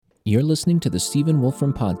You're listening to the Stephen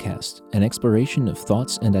Wolfram Podcast, an exploration of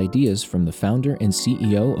thoughts and ideas from the founder and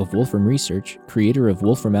CEO of Wolfram Research, creator of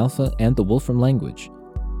Wolfram Alpha and the Wolfram language.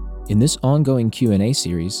 In this ongoing Q&A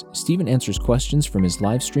series, Stephen answers questions from his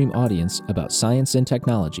live stream audience about science and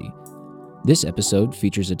technology. This episode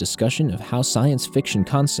features a discussion of how science fiction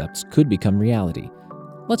concepts could become reality.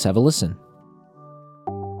 Let's have a listen.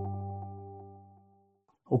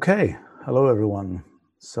 Okay, hello everyone.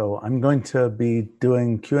 So I'm going to be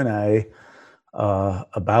doing Q&A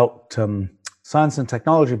about science and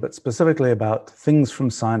technology, but specifically about things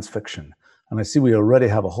from science fiction. And I see we already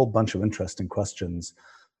have a whole bunch of interesting questions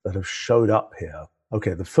that have showed up here.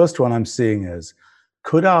 Okay, the first one I'm seeing is,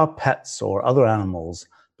 could our pets or other animals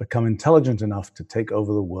become intelligent enough to take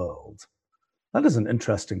over the world? That is an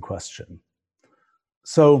interesting question.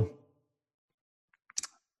 So,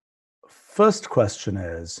 first question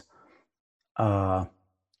is,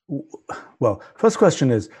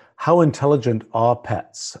 how intelligent are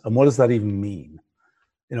pets? And what does that even mean?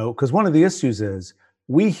 Because one of the issues is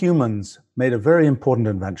we humans made a very important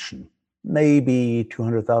invention. Maybe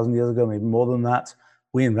 200,000 years ago, maybe more than that,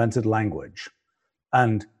 we invented language.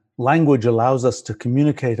 And language allows us to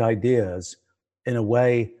communicate ideas in a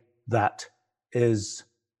way that is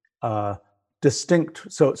distinct.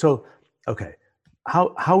 Okay,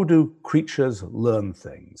 how do creatures learn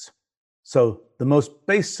things? So the most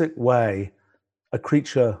basic way a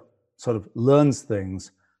creature sort of learns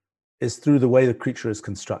things is through the way the creature is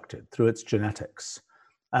constructed, through its genetics.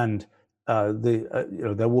 And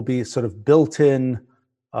there will be sort of built-in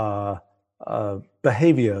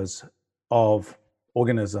behaviors of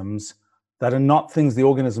organisms that are not things the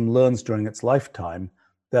organism learns during its lifetime.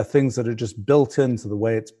 They're things that are just built into the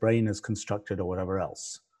way its brain is constructed or whatever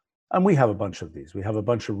else. And we have a bunch of these. We have a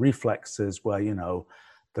bunch of reflexes where,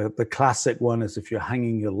 the classic one is if you're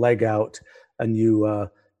hanging your leg out and you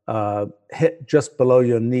hit just below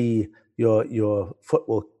your knee, your foot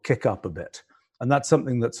will kick up a bit. And that's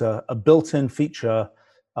something that's a built-in feature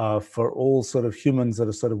for all sort of humans that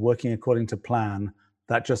are sort of working according to plan.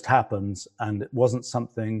 That just happens, and it wasn't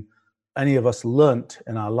something any of us learnt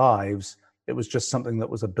in our lives. It was just something that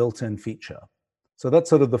was a built-in feature. So that's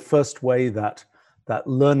sort of the first way that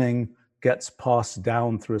learning gets passed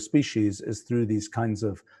down through a species, is through these kinds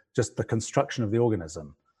of just the construction of the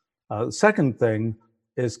organism. The second thing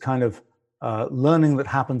is kind of learning that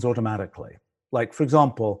happens automatically. Like, for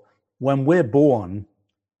example, when we're born,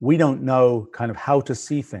 we don't know kind of how to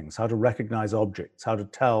see things, how to recognize objects, how to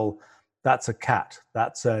tell that's a cat,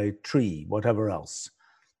 that's a tree, whatever else.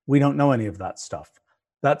 We don't know any of that stuff.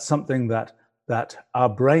 That's something that our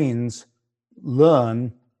brains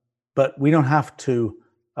learn, but we don't have to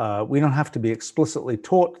be explicitly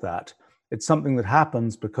taught that. It's something that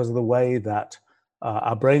happens because of the way that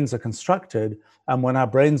our brains are constructed. And when our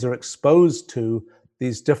brains are exposed to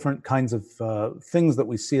these different kinds of things that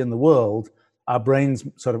we see in the world, our brains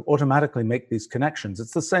sort of automatically make these connections.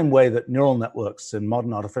 It's the same way that neural networks in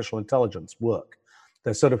modern artificial intelligence work.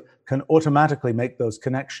 They sort of can automatically make those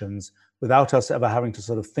connections without us ever having to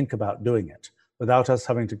sort of think about doing it, without us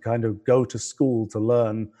having to kind of go to school to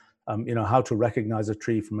learn how to recognize a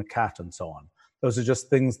tree from a cat and so on. Those are just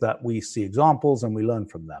things that we see examples and we learn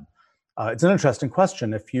from them. It's an interesting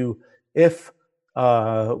question. If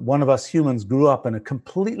one of us humans grew up in a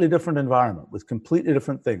completely different environment with completely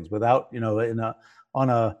different things, without, on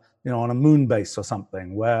a moon base or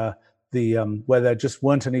something, where there just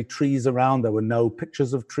weren't any trees around, there were no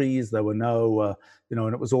pictures of trees, there were no,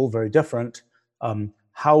 and it was all very different.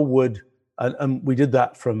 How would, and we did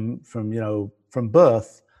that from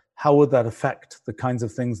birth. How would that affect the kinds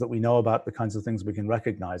of things that we know about, the kinds of things we can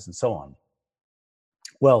recognize, and so on?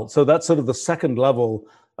 Well, so that's sort of the second level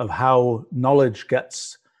of how knowledge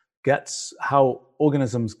how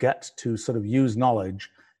organisms get to sort of use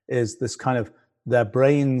knowledge, is this kind of, their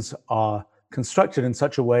brains are constructed in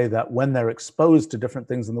such a way that when they're exposed to different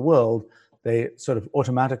things in the world, they sort of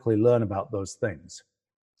automatically learn about those things.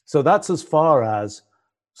 So that's as far as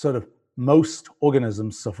sort of most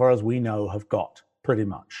organisms, so far as we know, have got, pretty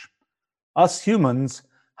much. Us humans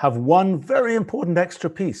have one very important extra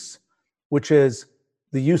piece, which is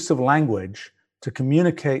the use of language to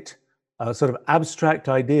communicate sort of abstract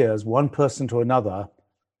ideas, one person to another,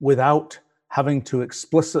 without having to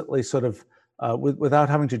explicitly sort of, without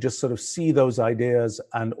having to just sort of see those ideas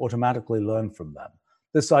and automatically learn from them.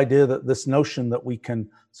 This notion that we can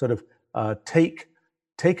sort of take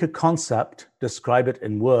a concept, describe it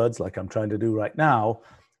in words like I'm trying to do right now,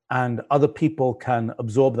 and other people can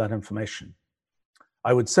absorb that information.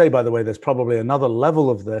 I would say, by the way, there's probably another level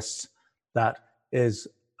of this that is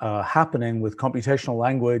happening with computational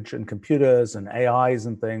language and computers and AIs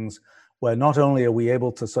and things, where not only are we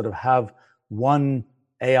able to sort of have one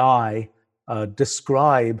AI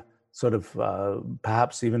describe sort of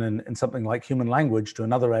perhaps even in something like human language to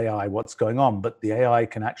another AI what's going on, but the AI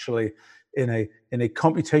can actually, in a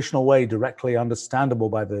computational way, directly understandable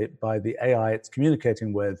by the AI it's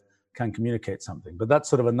communicating with, can communicate something. But that's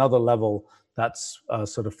sort of another level that's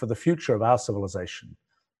sort of for the future of our civilization.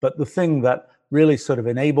 But the thing that really sort of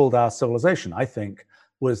enabled our civilization, I think,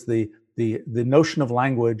 was the notion of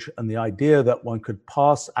language and the idea that one could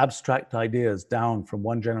pass abstract ideas down from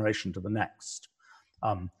one generation to the next.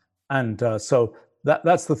 So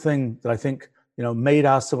that's the thing that I think, you know, made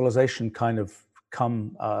our civilization kind of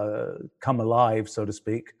come alive, so to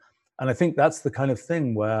speak. And I think that's the kind of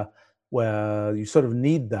thing where you sort of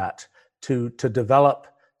need that to develop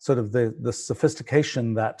sort of the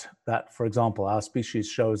sophistication that, for example, our species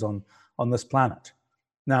shows on this planet.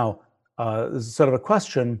 Now, there's sort of a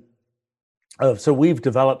question of, so we've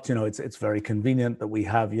developed, you know, it's very convenient that we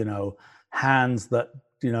have, you know, hands that,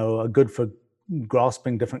 you know, are good for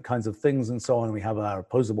grasping different kinds of things and so on. We have our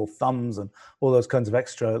opposable thumbs and all those kinds of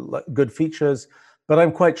extra good features. But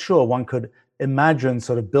I'm quite sure one could imagine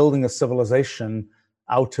sort of building a civilization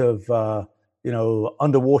out of, you know,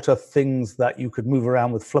 underwater things that you could move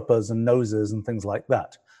around with flippers and noses and things like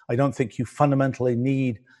that. I don't think you fundamentally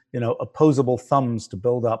need, you know, opposable thumbs to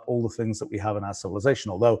build up all the things that we have in our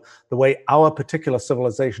civilization. Although the way our particular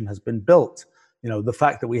civilization has been built, you know, the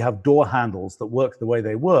fact that we have door handles that work the way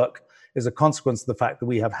they work is a consequence of the fact that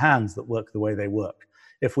we have hands that work the way they work.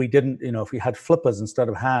 If we didn't, you know, if we had flippers instead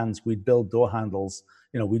of hands, we'd build door handles,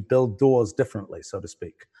 you know, we'd build doors differently, so to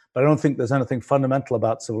speak. But I don't think there's anything fundamental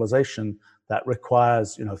about civilization that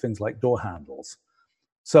requires, you know, things like door handles.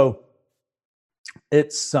 So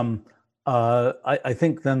it's, I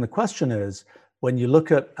think then the question is, when you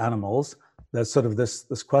look at animals, there's sort of this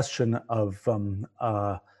question of, well,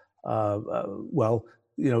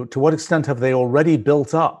 you know, to what extent have they already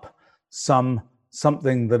built up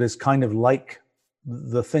something that is kind of like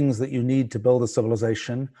the things that you need to build a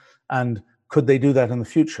civilization, and could they do that in the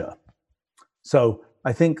future? So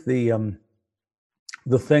I think the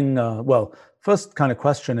thing, well, first kind of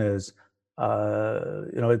question is,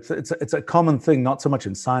 you know, it's a common thing, not so much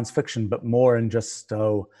in science fiction, but more in just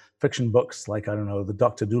fiction books like, I don't know, the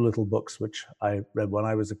Dr. Dolittle books, which I read when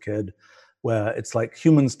I was a kid, where it's like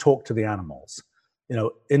humans talk to the animals. You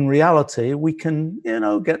know, in reality, we can, you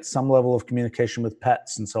know, get some level of communication with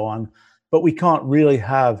pets and so on, but we can't really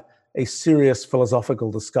have a serious philosophical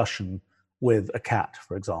discussion with a cat,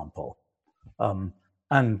 for example.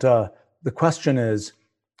 The question is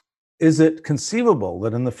it conceivable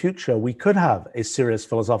that in the future we could have a serious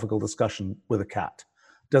philosophical discussion with a cat?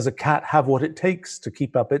 Does a cat have what it takes to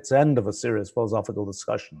keep up its end of a serious philosophical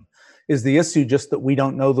discussion? Is the issue just that we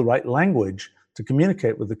don't know the right language to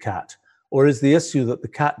communicate with the cat? Or is the issue that the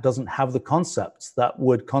cat doesn't have the concepts that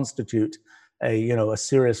would constitute a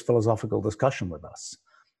serious philosophical discussion with us?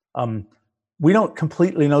 We don't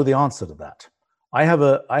completely know the answer to that. I have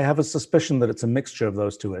a suspicion that it's a mixture of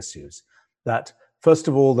those two issues. That first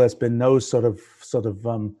of all, there's been no the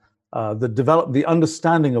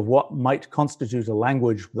understanding of what might constitute a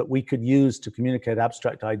language that we could use to communicate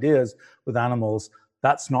abstract ideas with animals.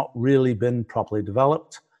 That's not really been properly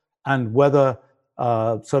developed, and whether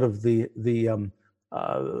I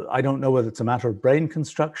don't know whether it's a matter of brain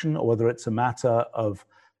construction or whether it's a matter of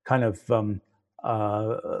kind of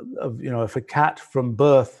if a cat from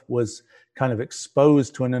birth was kind of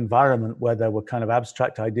exposed to an environment where there were kind of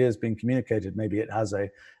abstract ideas being communicated, maybe it has a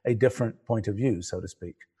different point of view, so to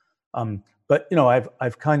speak. But you know,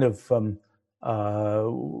 I've kind of for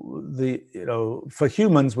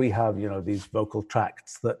humans we have, you know, these vocal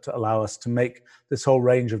tracts that allow us to make this whole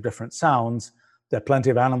range of different sounds. There are plenty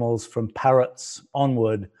of animals from parrots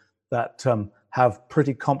onward that have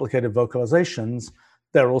pretty complicated vocalizations.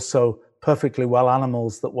 There are also perfectly well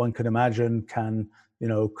animals that one could imagine could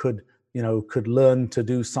learn to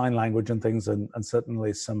do sign language and things, and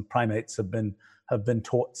certainly some primates have been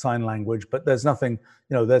taught sign language. But there's nothing,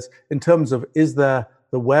 you know, there's, in terms of, is there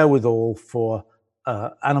the wherewithal for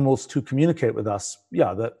animals to communicate with us?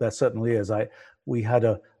 Yeah, there certainly is. We had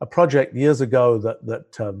a project years ago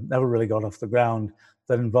that never really got off the ground,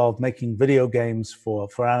 that involved making video games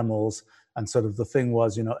for animals. And sort of the thing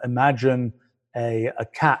was, you know, imagine a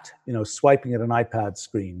cat, you know, swiping at an iPad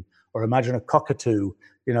screen, or imagine a cockatoo,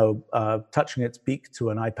 you know, touching its beak to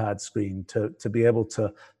an iPad screen to be able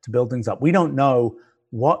to build things up. We don't know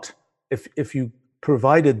what, if you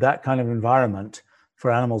provided that kind of environment for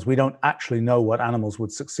animals, we don't actually know what animals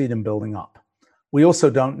would succeed in building up. We also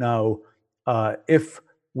don't know if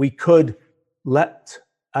we could let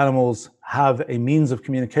animals have a means of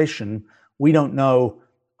communication, we don't know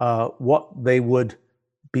what they would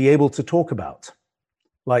be able to talk about.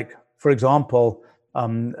 Like, for example,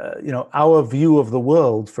 our view of the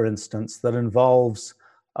world, for instance, that involves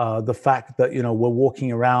the fact that, we're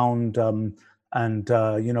walking around and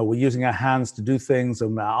we're using our hands to do things,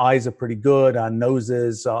 and our eyes are pretty good, our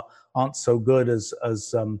noses aren't so good as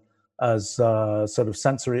sort of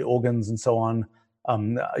sensory organs and so on.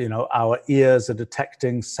 Our ears are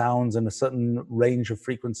detecting sounds in a certain range of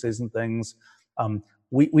frequencies and things.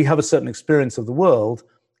 We have a certain experience of the world.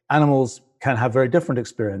 Animals can have very different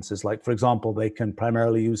experiences. Like, for example, they can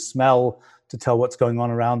primarily use smell to tell what's going on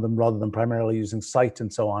around them rather than primarily using sight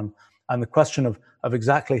and so on. And the question of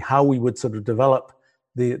exactly how we would sort of develop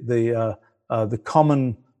the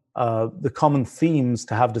common themes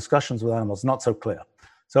to have discussions with animals, not so clear.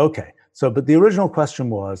 But the original question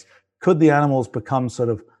was, could the animals become sort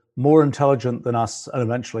of more intelligent than us and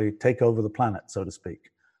eventually take over the planet, so to speak?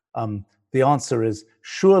 The answer is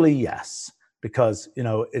surely yes, because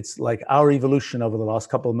it's like our evolution over the last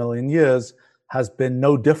couple of million years has been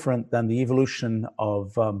no different than the evolution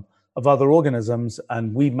of other organisms,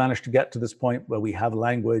 and we've managed to get to this point where we have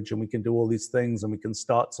language and we can do all these things and we can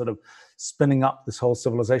start sort of spinning up this whole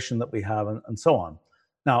civilization that we have and so on.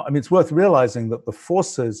 Now, I mean, it's worth realizing that the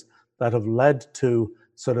forces that have led to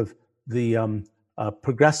sort of the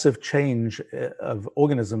progressive change of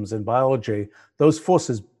organisms in biology, those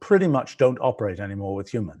forces pretty much don't operate anymore with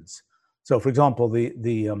humans. So, for example,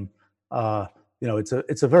 it's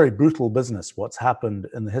a very brutal business what's happened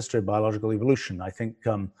in the history of biological evolution. I think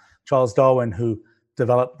Charles Darwin, who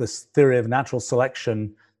developed this theory of natural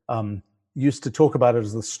selection, used to talk about it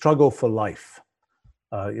as the struggle for life.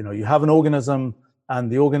 You have an organism,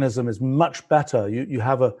 and the organism is much better. You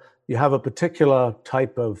have a particular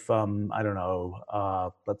type of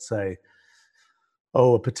let's say,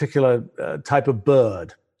 a particular type of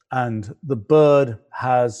bird, and the bird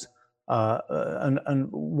has and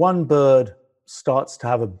one bird starts to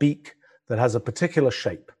have a beak that has a particular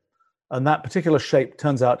shape, and that particular shape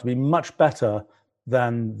turns out to be much better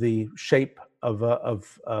than the shape of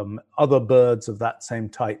other birds of that same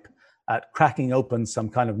type at cracking open some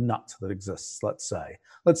kind of nut that exists. Let's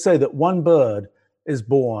say that one bird is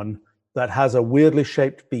born that has a weirdly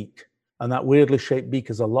shaped beak, and that weirdly shaped beak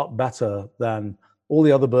is a lot better than all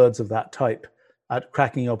the other birds of that type at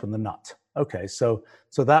cracking open the nut. Okay, so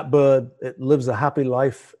that bird, it lives a happy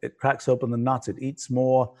life, it cracks open the nut, it eats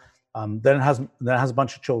more, then it has a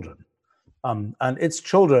bunch of children. And its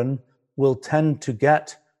children will tend to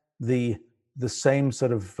get the same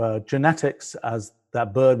sort of genetics as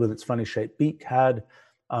that bird with its funny shaped beak had.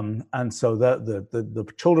 And so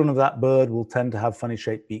the children of that bird will tend to have funny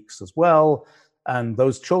shaped beaks as well. And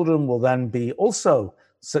those children will then be also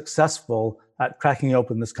successful at cracking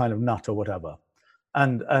open this kind of nut or whatever.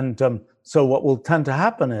 And so what will tend to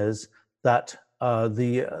happen is that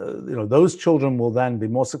those children will then be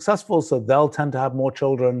more successful, so they'll tend to have more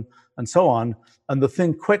children and so on. And the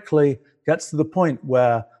thing quickly gets to the point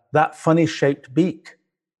where that funny shaped beak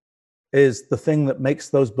is the thing that makes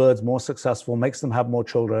those birds more successful, makes them have more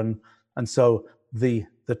children. And so the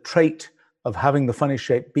trait of having the funny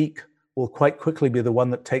shaped beak will quite quickly be the one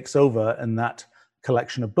that takes over in that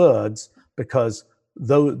collection of birds, because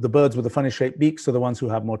though the birds with the funny shaped beaks are the ones who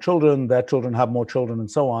have more children, their children have more children and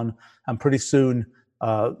so on. And pretty soon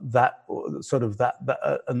the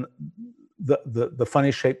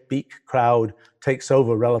funny shaped beak crowd takes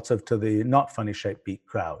over relative to the not funny shaped beak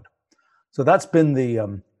crowd. So that's been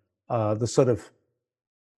the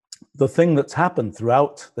thing that's happened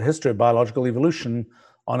throughout the history of biological evolution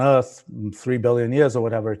on Earth, 3 billion years or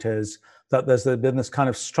whatever it is, that there's been this kind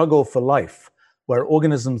of struggle for life, where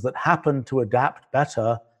organisms that happen to adapt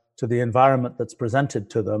better to the environment that's presented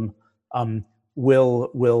to them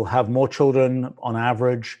will have more children on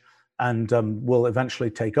average, and will eventually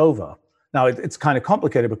take over. Now, it's kind of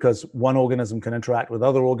complicated because one organism can interact with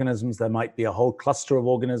other organisms. There might be a whole cluster of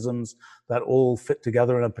organisms that all fit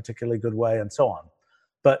together in a particularly good way and so on.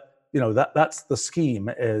 But that's the scheme,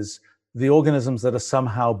 is the organisms that are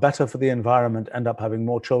somehow better for the environment end up having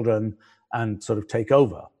more children and sort of take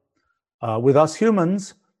over. With us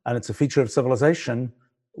humans, and it's a feature of civilization,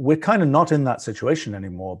 we're kind of not in that situation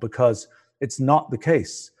anymore, because it's not the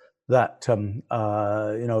case that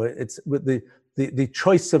it's with the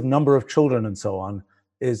choice of number of children and so on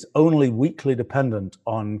is only weakly dependent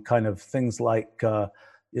on kind of things like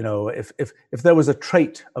if there was a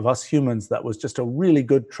trait of us humans that was just a really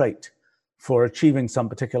good trait for achieving some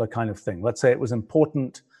particular kind of thing. Let's say it was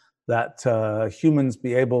important that humans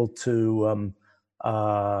be able to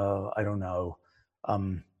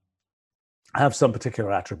have some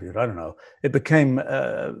particular attribute. I don't know. It became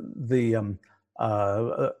the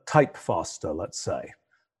type faster, let's say.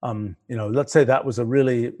 Let's say that was a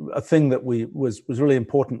thing that was really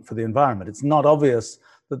important for the environment. It's not obvious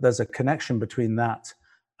that there's a connection between that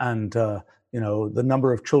and the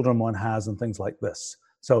number of children one has and things like this.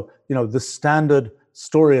 So the standard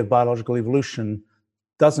story of biological evolution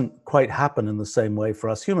doesn't quite happen in the same way for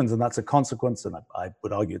us humans, and that's a consequence, and I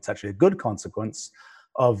would argue it's actually a good consequence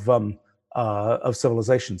of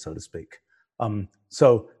civilization, so to speak.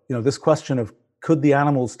 So this question of could the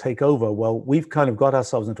animals take over? Well, we've kind of got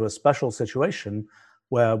ourselves into a special situation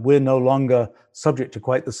where we're no longer subject to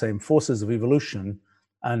quite the same forces of evolution.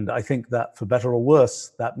 And I think that for better or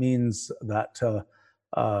worse, that means that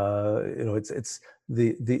it's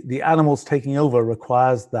the animals taking over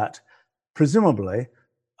requires that presumably,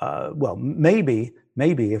 well, maybe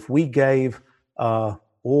if we gave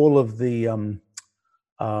all of the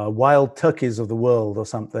wild turkeys of the world or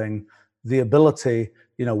something the ability,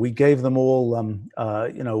 we gave them all,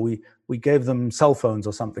 we gave them cell phones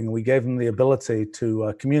or something, and we gave them the ability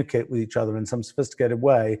to communicate with each other in some sophisticated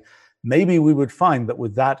way, maybe we would find that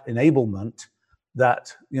with that enablement,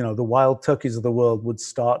 that the wild turkeys of the world would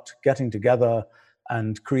start getting together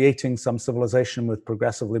and creating some civilization with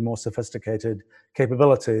progressively more sophisticated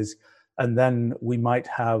capabilities, and then we might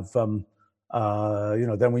have, then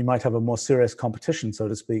we might have a more serious competition, so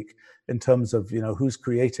to speak, in terms of who's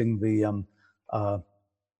creating the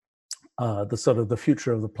sort of the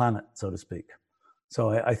future of the planet, so to speak. So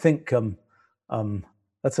I think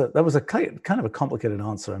that was a kind of a complicated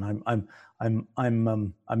answer, and I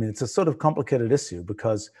mean, it's a sort of complicated issue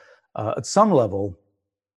because at some level,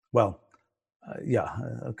 well,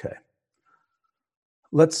 okay.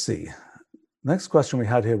 Let's see. Next question we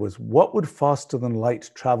had here was, what would faster than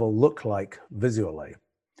light travel look like visually?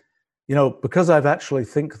 Because I've actually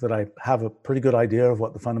think that I have a pretty good idea of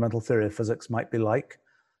what the fundamental theory of physics might be like,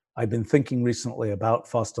 I've been thinking recently about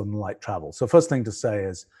faster than light travel. So first thing to say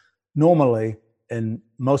is, normally in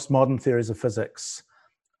most modern theories of physics,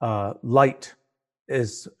 light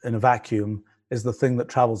is in a vacuum is the thing that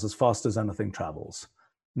travels as fast as anything travels.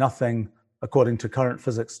 Nothing, according to current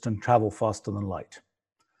physics, can travel faster than light.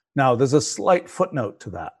 Now, there's a slight footnote to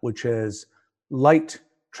that, which is light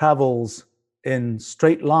travels in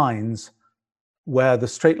straight lines where the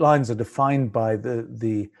straight lines are defined by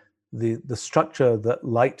the structure that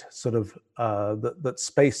light sort of, that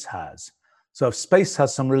space has. So if space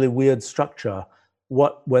has some really weird structure,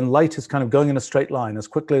 when light is kind of going in a straight line as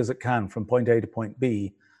quickly as it can from point A to point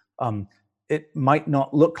B, it might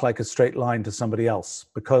not look like a straight line to somebody else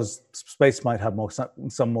because space might have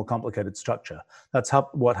some more complicated structure. That's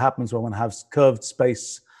what happens when one has curved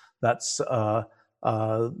space that's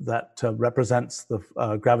that represents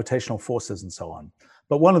the gravitational forces and so on.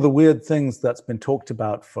 But one of the weird things that's been talked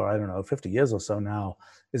about for, I don't know, 50 years or so now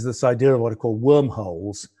is this idea of what are called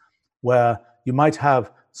wormholes, where you might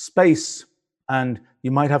have space and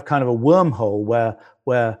you might have kind of a wormhole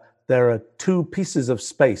where there are two pieces of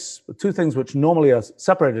space, two things which normally are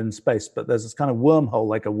separated in space, but there's this kind of wormhole,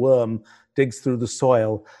 like a worm digs through the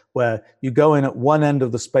soil, where you go in at one end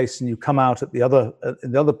of the space and you come out at the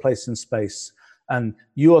other place in space, and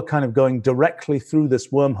you are kind of going directly through this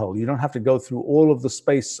wormhole. You don't have to go through all of the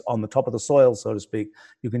space on the top of the soil, so to speak.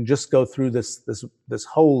 You can just go through this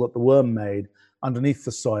hole that the worm made underneath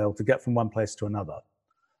the soil to get from one place to another.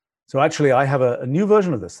 So actually, I have a new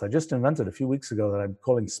version of this I just invented a few weeks ago that I'm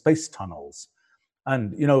calling space tunnels.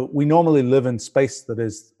 And, we normally live in space that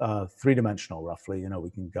is three-dimensional, roughly. We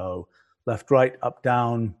can go left, right, up,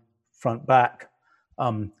 down, front, back.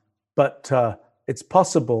 But it's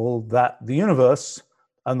possible that the universe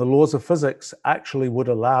and the laws of physics actually would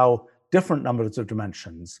allow different numbers of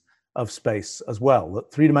dimensions of space as well.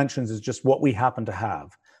 That 3 dimensions is just what we happen to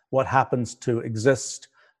have, what happens to exist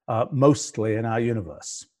mostly in our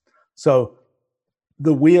universe. So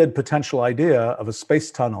the weird potential idea of a space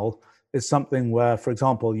tunnel is something where, for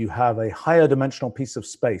example, you have a higher dimensional piece of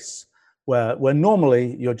space where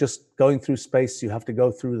normally you're just going through space, you have to go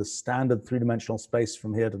through the standard 3-dimensional space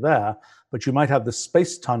from here to there, but you might have the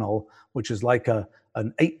space tunnel, which is like an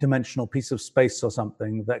 8-dimensional piece of space or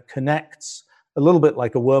something that connects, a little bit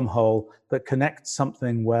like a wormhole, that connects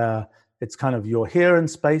something where it's kind of you're here in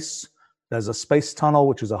space, there's a space tunnel,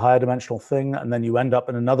 which is a higher dimensional thing, and then you end up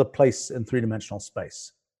in another place in 3-dimensional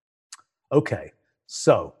space. Okay,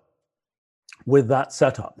 so with that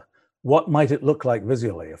setup, what might it look like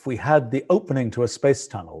visually if we had the opening to a space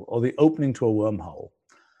tunnel or the opening to a wormhole?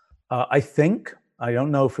 I think, I don't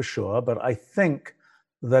know for sure, but I think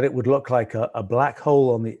that it would look like a black hole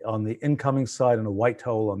on the incoming side and a white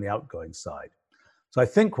hole on the outgoing side. So I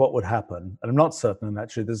think what would happen, and I'm not certain, and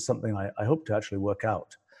actually this is something I hope to actually work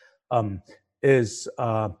out, is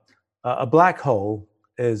a black hole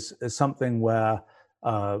is something where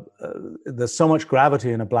there's so much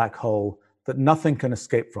gravity in a black hole that nothing can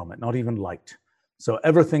escape from it, not even light. So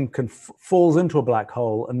everything falls into a black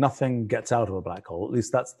hole and nothing gets out of a black hole. At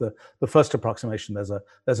least that's the first approximation.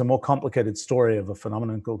 There's a more complicated story of a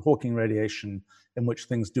phenomenon called Hawking radiation in which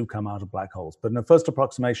things do come out of black holes. But in the first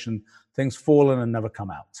approximation, things fall in and never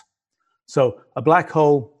come out. So a black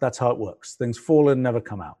hole, that's how it works. Things fall in and never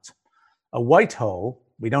come out. A white hole,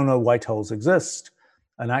 we don't know white holes exist.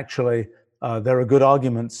 And actually, there are good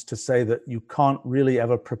arguments to say that you can't really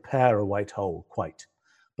ever prepare a white hole quite.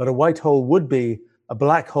 But a white hole would be a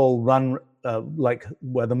black hole run like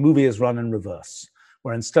where the movie is run in reverse,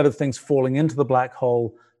 where instead of things falling into the black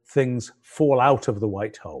hole, things fall out of the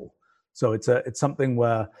white hole. So it's something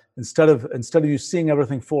where instead of you seeing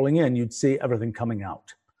everything falling in, you'd see everything coming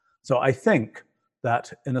out. So I think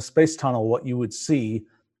that in a space tunnel, what you would see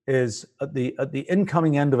is at the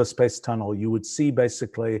incoming end of a space tunnel, you would see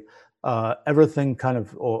basically everything kind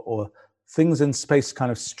of, or things in space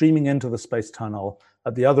kind of streaming into the space tunnel.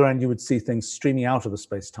 At the other end, you would see things streaming out of the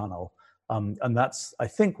space tunnel. And that's, I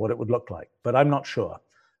think, what it would look like, but I'm not sure.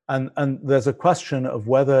 And there's a question of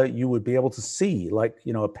whether you would be able to see, like,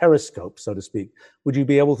 a periscope, so to speak. Would you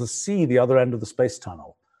be able to see the other end of the space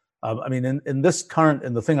tunnel? I mean, in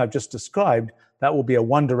the thing I've just described, that will be a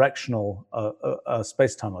one-directional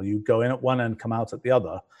space tunnel. You go in at one end, come out at the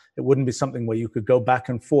other. It wouldn't be something where you could go back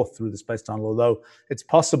and forth through the space tunnel, although it's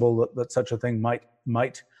possible that such a thing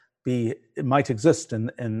might exist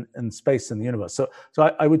in space in the universe. So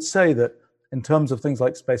I would say that in terms of things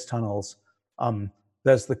like space tunnels,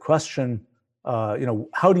 there's the question,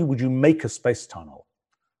 how would you make a space tunnel?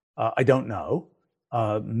 I don't know.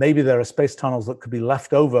 Maybe there are space tunnels that could be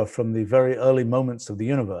left over from the very early moments of the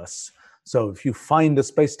universe. So if you find a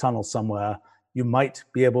space tunnel somewhere, you might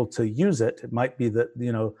be able to use it. It might be that,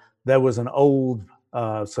 there was an old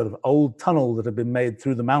sort of old tunnel that had been made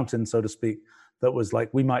through the mountain, so to speak, that was like,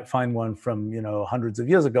 we might find one from, hundreds of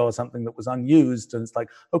years ago or something that was unused. And it's like,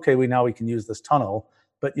 okay, now we can use this tunnel,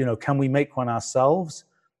 but, can we make one ourselves?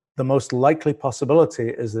 The most likely possibility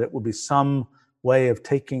is that it will be some way of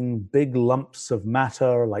taking big lumps of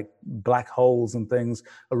matter, like black holes and things,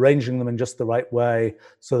 arranging them in just the right way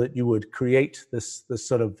so that you would create this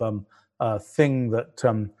sort of thing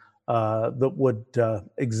that would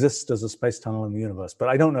exist as a space tunnel in the universe. But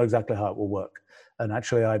I don't know exactly how it will work. And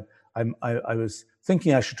actually, I was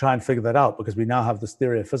thinking I should try and figure that out, because we now have this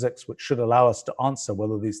theory of physics which should allow us to answer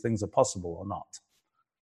whether these things are possible or not.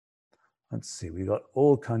 Let's see, we got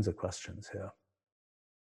all kinds of questions here.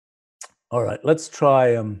 All right, let's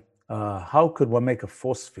try, how could one make a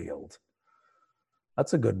force field?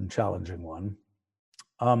 That's a good and challenging one.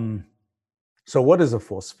 So what is a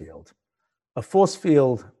force field? A force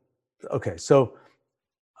field, okay, so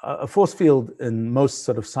a force field in most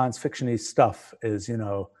sort of science fiction-y stuff is,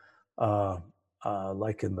 like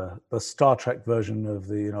in the Star Trek version of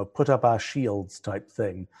the, put up our shields type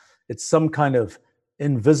thing. It's some kind of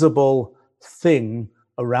invisible thing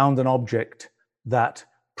around an object that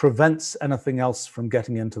prevents anything else from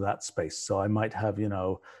getting into that space. So I might have,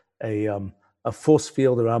 a force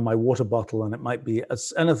field around my water bottle, and it might be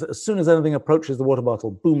as soon as anything approaches the water bottle,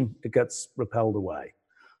 boom, it gets repelled away.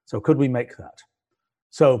 So could we make that?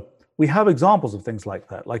 So we have examples of things like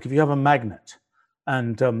that. Like if you have a magnet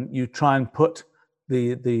and you try and put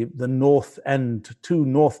the north end, two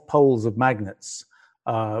north poles of magnets,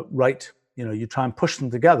 you try and push them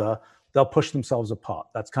together, they'll push themselves apart.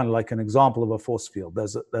 That's kind of like an example of a force field.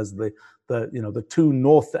 There's the two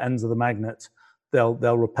north ends of the magnet, they'll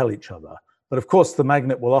repel each other. But of course, the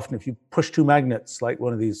magnet will often, if you push two magnets, like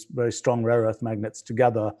one of these very strong rare earth magnets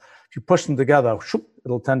together, if you push them together,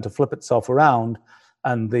 it'll tend to flip itself around,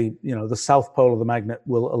 and the south pole of the magnet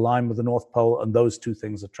will align with the north pole, and those two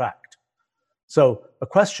things attract. So a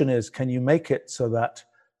question is, can you make it so that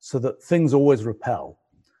things always repel?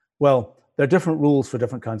 Well, there are different rules for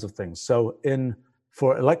different kinds of things. So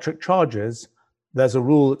for electric charges, there's a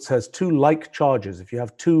rule that says two like charges. If you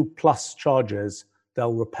have two plus charges,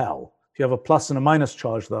 they'll repel. If you have a plus and a minus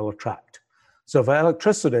charge, they'll attract. So for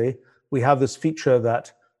electricity, we have this feature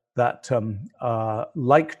that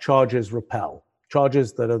like charges repel.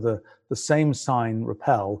 Charges that are the same sign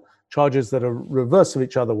repel. Charges that are reverse of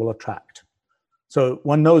each other will attract. So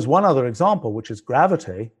one knows one other example, which is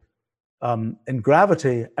gravity. In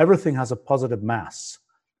gravity, everything has a positive mass.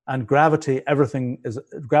 And gravity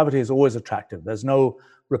is always attractive. There's no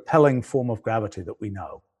repelling form of gravity that we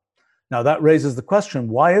know. Now that raises the question,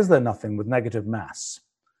 why is there nothing with negative mass?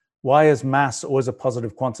 Why is mass always a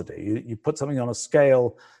positive quantity? You put something on a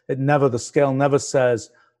scale, the scale never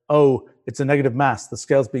says, oh, it's a negative mass. The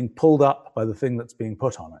scale's being pulled up by the thing that's being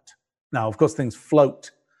put on it. Now, of course, things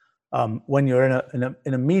float. When you're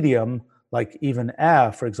in a medium, like even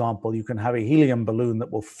air, for example, you can have a helium balloon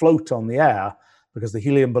that will float on the air because the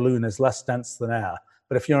helium balloon is less dense than air.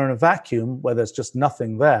 But if you're in a vacuum where there's just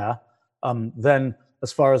nothing there, then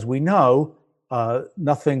as far as we know,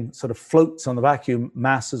 nothing sort of floats on the vacuum.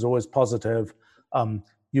 Mass is always positive. When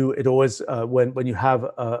you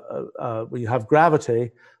have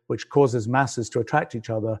gravity, which causes masses to attract each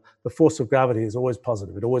other, the force of gravity is always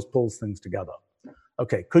positive. It always pulls things together.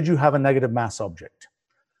 Okay, could you have a negative mass object?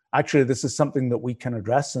 Actually, this is something that we can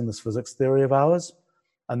address in this physics theory of ours.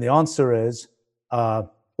 And the answer is, in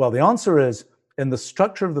the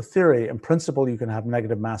structure of the theory, in principle, you can have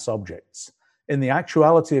negative mass objects. In the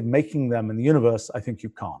actuality of making them in the universe, I think you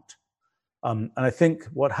can't. And I think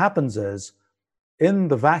what happens is, in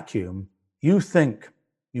the vacuum, you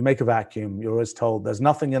make a vacuum, you're always told there's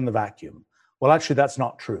nothing in the vacuum. Well, actually, that's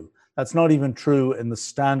not true. That's not even true in the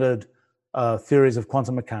standard theories of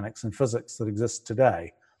quantum mechanics and physics that exist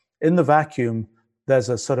today. In the vacuum, there's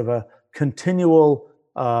a sort of a continual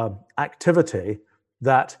activity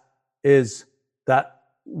that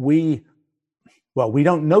we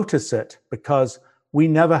don't notice it because we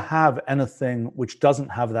never have anything which doesn't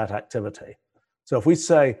have that activity. So if we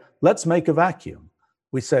say, let's make a vacuum,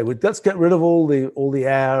 we say, let's get rid of all the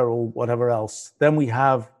air or whatever else, then we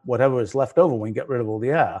have whatever is left over when we get rid of all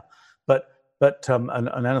the air,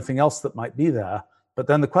 and anything else that might be there. But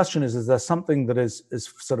then the question is there something that is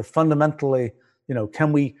sort of fundamentally,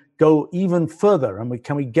 can we go even further and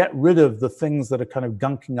can we get rid of the things that are kind of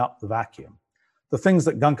gunking up the vacuum? The things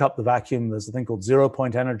that gunk up the vacuum, there's a thing called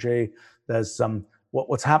 0-point energy. There's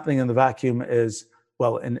what's happening in the vacuum is,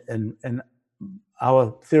 well, in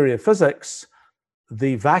our theory of physics,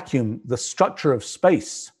 the vacuum, the structure of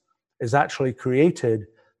space is actually created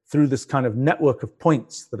through this kind of network of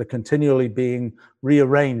points that are continually being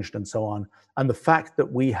rearranged and so on. And the fact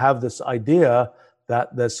that we have this idea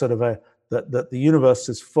that there's sort of that the universe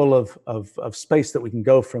is full of space that we can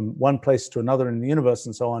go from one place to another in the universe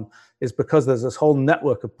and so on is because there's this whole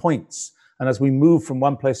network of points. And as we move from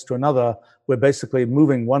one place to another, we're basically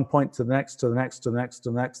moving one point to the next, to the next, to the next,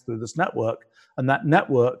 to the next through this network. And that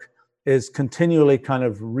network is continually kind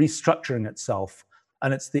of restructuring itself.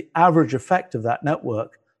 And it's the average effect of that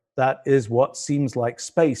network that is what seems like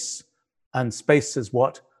space. And space is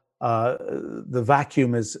what the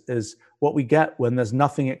vacuum is what we get when there's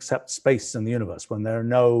nothing except space in the universe, when there are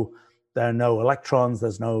no electrons,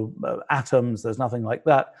 there's no atoms, there's nothing like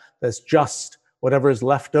that. There's just whatever is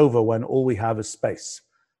left over when all we have is space.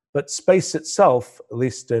 But space itself, at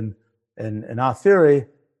least in our theory,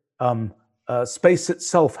 space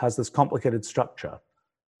itself has this complicated structure.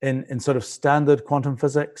 In sort of standard quantum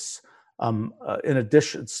physics, in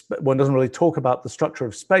addition, one doesn't really talk about the structure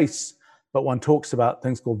of space, but one talks about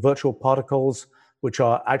things called virtual particles, which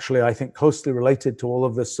are actually, I think, closely related to all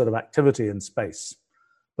of this sort of activity in space.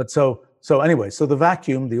 But so anyway, so the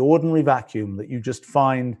vacuum, the ordinary vacuum that you just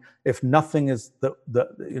find if nothing is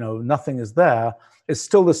nothing is there, is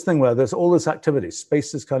still this thing where there's all this activity.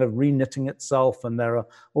 Space is kind of reknitting itself, and there are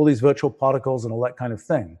all these virtual particles and all that kind of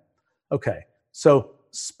thing. Okay, so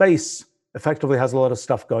space effectively has a lot of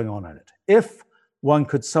stuff going on in it. If one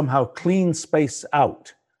could somehow clean space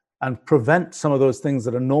out and prevent some of those things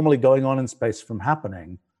that are normally going on in space from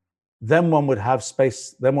happening, then one would have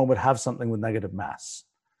space, then one would have something with negative mass.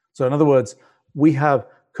 So in other words, we have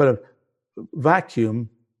kind of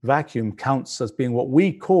vacuum counts as being what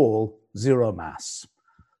we call zero mass.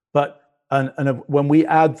 But and when we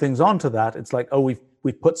add things onto that, it's like, oh,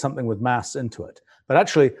 we've put something with mass into it. But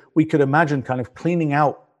actually, we could imagine kind of cleaning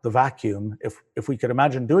out the vacuum. If we could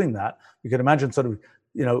imagine doing that, we could imagine sort of,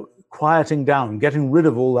 quieting down, getting rid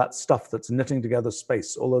of all that stuff that's knitting together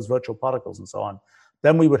space, all those virtual particles and so on.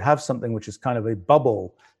 Then we would have something which is kind of a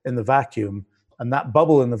bubble in the vacuum, and that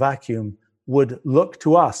bubble in the vacuum would look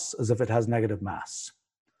to us as if it has negative mass.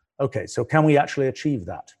 Okay, so can we actually achieve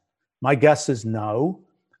that? My guess is no,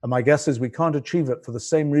 and my guess is we can't achieve it for the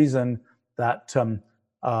same reason that, it's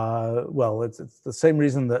the same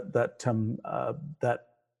reason that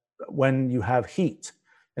when you have heat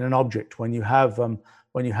in an object, when you have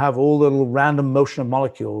all the little random motion of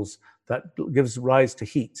molecules that gives rise to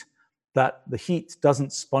heat, that the heat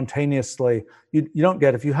doesn't spontaneously, you don't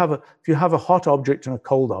get, if you have a hot object and a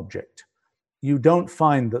cold object, you don't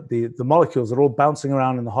find that the molecules are all bouncing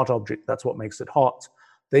around in the hot object. That's what makes it hot.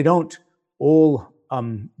 They don't all,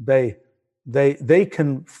 they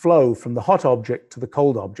can flow from the hot object to the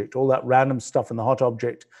cold object. All that random stuff in the hot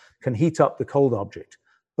object can heat up the cold object.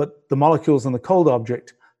 But the molecules in the cold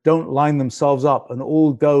object don't line themselves up and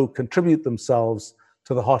all contribute themselves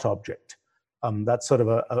to the hot object. That's sort of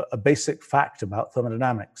a basic fact about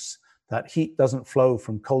thermodynamics, that heat doesn't flow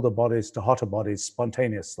from colder bodies to hotter bodies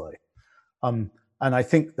spontaneously. And I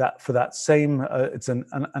think that for that same, it's an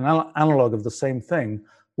analog of the same thing,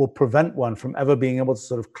 will prevent one from ever being able to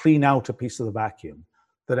sort of clean out a piece of the vacuum.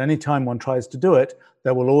 That anytime one tries to do it,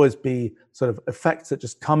 there will always be sort of effects that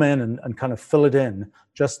just come in and kind of fill it in,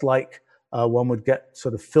 just like one would get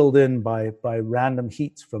sort of filled in by random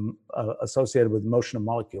heats from associated with motion of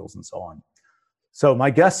molecules and so on. So my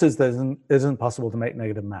guess is that it isn't possible to make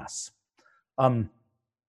negative mass.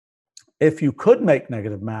 If you could make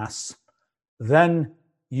negative mass, then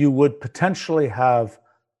you would potentially have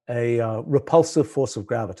a repulsive force of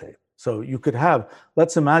gravity. So you could have,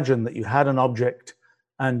 let's imagine that you had an object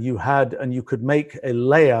and you could make a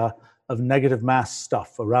layer of negative mass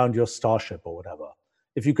stuff around your starship or whatever.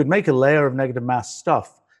 If you could make a layer of negative mass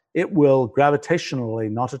stuff, it will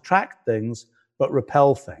gravitationally not attract things, but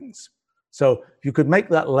repel things. So if you could make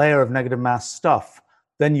that layer of negative mass stuff,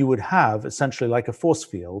 then you would have essentially like a force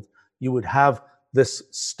field. You would have this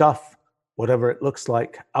stuff, whatever it looks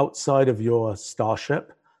like, outside of your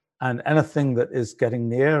starship, and anything that is getting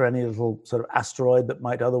near, any little sort of asteroid that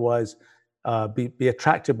might otherwise be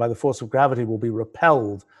attracted by the force of gravity will be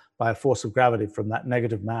repelled by a force of gravity from that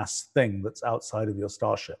negative mass thing that's outside of your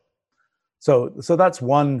starship. So that's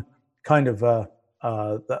one kind of,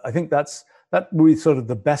 I think that would be sort of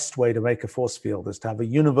the best way to make a force field, is to have a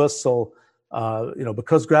universal,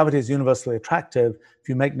 because gravity is universally attractive, if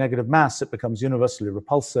you make negative mass, it becomes universally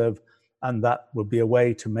repulsive, and that would be a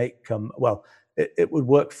way to make, it would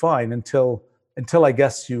work fine until I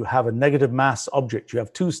guess you have a negative mass object. You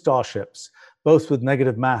have two starships, both with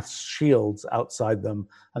negative mass shields outside them,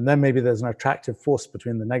 and then maybe there's an attractive force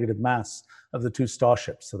between the negative mass of the two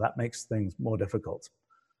starships, so that makes things more difficult.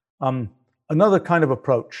 Another kind of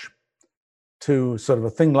approach to sort of a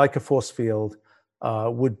thing like a force field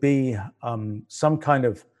would be some kind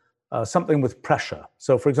of something with pressure.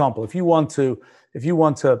 So, for example, if you want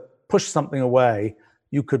to push something away,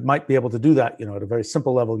 you might be able to do that. At a very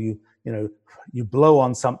simple level, you blow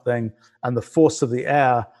on something, and the force of the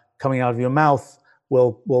air coming out of your mouth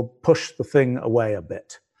will push the thing away a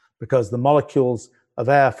bit, because the molecules of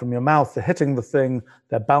air from your mouth are hitting the thing,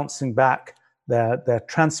 they're bouncing back, they're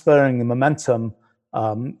transferring the momentum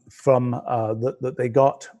that they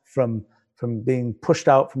got from being pushed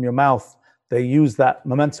out from your mouth. They use that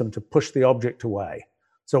momentum to push the object away.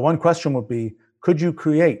 So one question would be, could you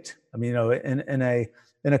create, in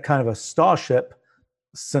a kind of a starship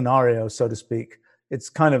scenario, so to speak, it's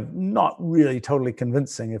kind of not really totally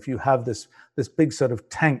convincing if you have this big sort of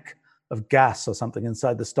tank of gas or something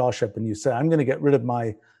inside the starship, and you say, I'm going to get rid of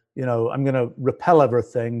my, I'm going to repel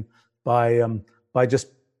everything by just,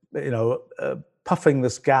 puffing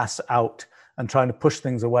this gas out and trying to push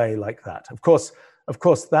things away like that. Of course,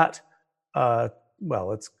 that,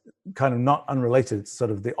 it's kind of not unrelated. It's sort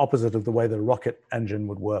of the opposite of the way the rocket engine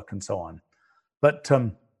would work and so on. But,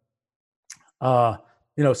 so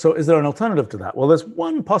is there an alternative to that? Well, there's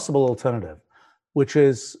one possible alternative, which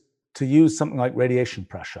is to use something like radiation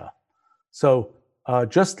pressure. So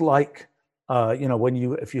just like,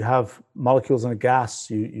 if you have molecules in a gas,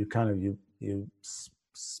 you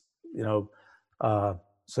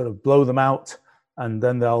sort of blow them out, and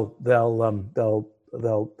then there'll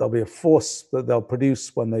be a force that they'll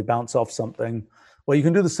produce when they bounce off something. Well, you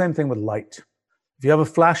can do the same thing with light. If you have a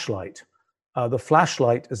flashlight, the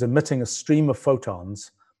flashlight is emitting a stream of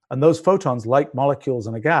photons, and those photons, like molecules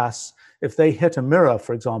in a gas, if they hit a mirror,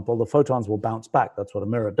 for example, the photons will bounce back. That's what a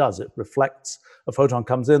mirror does. It reflects. A photon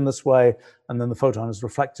comes in this way, and then the photon is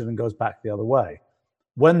reflected and goes back the other way.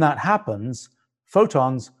 When that happens,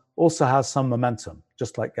 photons also has some momentum,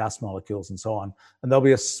 just like gas molecules and so on. And there'll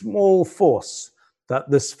be a small force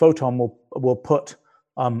that this photon will put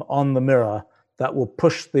on the mirror that will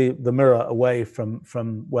push the mirror away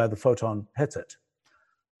from where the photon hit it.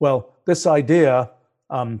 Well, this idea,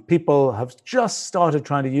 people have just started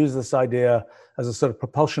trying to use this idea as a sort of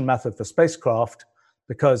propulsion method for spacecraft,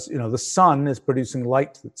 because the sun is producing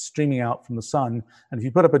light that's streaming out from the sun. And if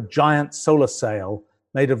you put up a giant solar sail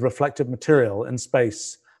made of reflective material in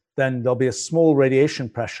space, then there'll be a small radiation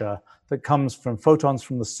pressure that comes from photons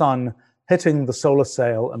from the sun hitting the solar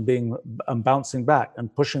sail and bouncing back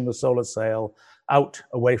and pushing the solar sail out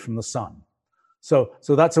away from the sun. So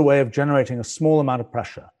that's a way of generating a small amount of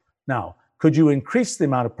pressure. Now, could you increase the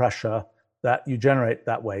amount of pressure that you generate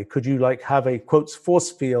that way? Could you have a quotes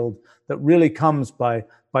force field that really comes by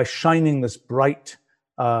shining this bright,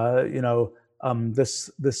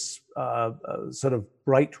 this sort of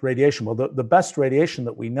bright radiation. Well, the best radiation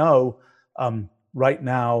that we know right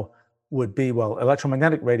now would be, well,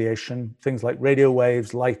 electromagnetic radiation, things like radio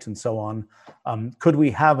waves, light, and so on. Could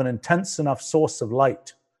we have an intense enough source of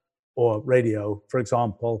light or radio, for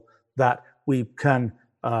example, that we can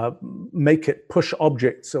make it push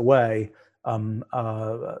objects away, in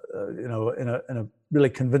a really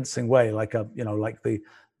convincing way, like the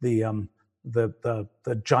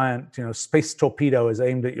giant space torpedo is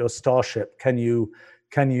aimed at your starship. Can you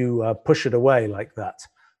push it away like that?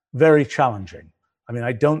 Very challenging. I mean,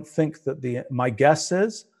 I don't think that my guess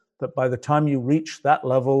is that by the time you reach that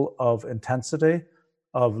level of intensity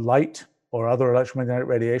of light or other electromagnetic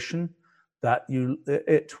radiation, that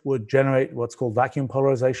it would generate what's called vacuum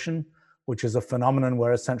polarization, which is a phenomenon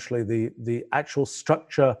where essentially the actual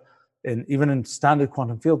structure even in standard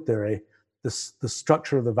quantum field theory, the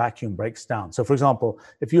structure of the vacuum breaks down. So for example,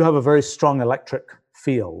 if you have a very strong electric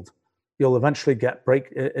field, you'll eventually get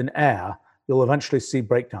in air, you'll eventually see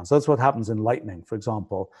breakdown. So that's what happens in lightning, for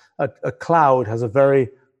example. A cloud has a very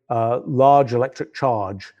large electric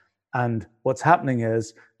charge, and what's happening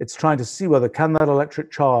is it's trying to see whether can that electric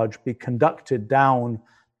charge be conducted down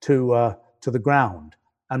to the ground.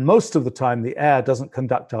 And most of the time, the air doesn't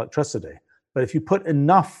conduct electricity. But if you put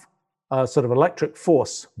enough sort of electric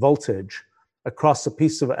force, voltage, across a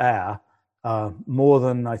piece of air, more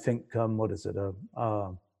than, I think, what is it,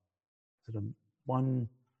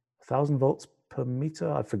 1,000 volts per meter?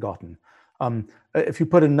 I've forgotten. If you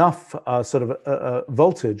put enough sort of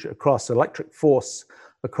voltage across electric force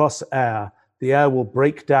across air, the air will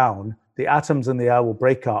break down, the atoms in the air will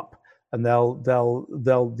break up, and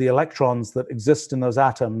the electrons that exist in those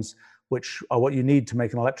atoms, which are what you need to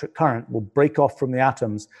make an electric current, will break off from the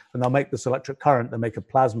atoms, and they'll make this electric current. They'll make a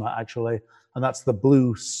plasma, actually, and that's the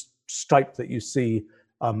blue stripe that you see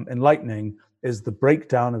in lightning, is the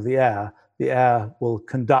breakdown of the air. The air will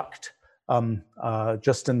conduct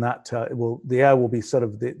just in that, the air will be sort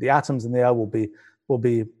of, the atoms in the air will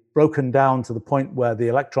be broken down to the point where the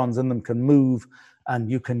electrons in them can move,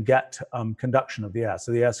 and you can get conduction of the air.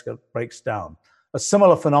 So the air breaks down. A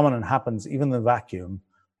similar phenomenon happens even in the vacuum.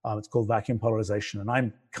 It's called vacuum polarization. And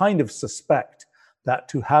I kind of suspect that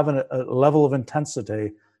to have a level of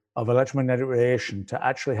intensity of electromagnetic radiation to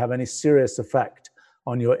actually have any serious effect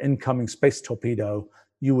on your incoming space torpedo,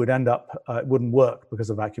 you would end up, it wouldn't work because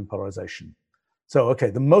of vacuum polarization. So, okay,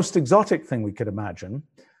 the most exotic thing we could imagine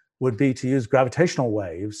would be to use gravitational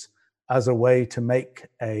waves as a way to make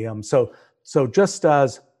a, so just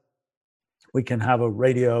as we can have a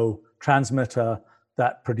radio transmitter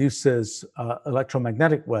that produces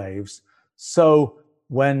electromagnetic waves, so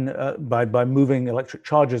when, by moving electric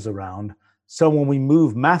charges around, so when we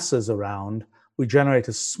move masses around, we generate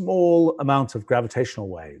a small amount of gravitational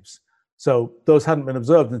waves. So those hadn't been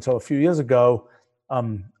observed until a few years ago,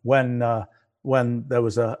 when there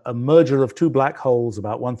was a merger of two black holes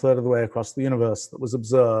about 1/3 of the way across the universe that was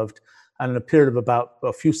observed. And in a period of about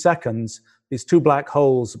a few seconds, these two black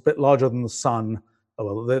holes, a bit larger than the sun,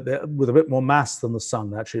 well, they're with a bit more mass than the sun,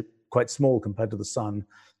 they're actually quite small compared to the sun,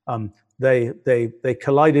 they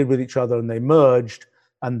collided with each other and they merged.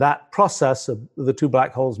 And that process of the two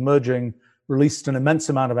black holes merging released an immense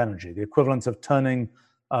amount of energy, the equivalent of turning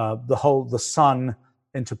the sun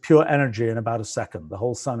into pure energy in about a second, the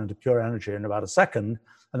whole sun into pure energy in about a second.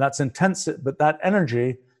 And that's intense, but that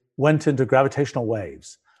energy went into gravitational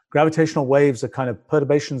waves. Gravitational waves are kind of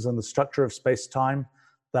perturbations in the structure of space-time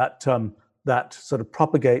that sort of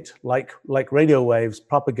propagate like radio waves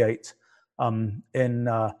propagate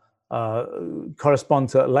correspond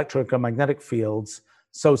to electromagnetic fields.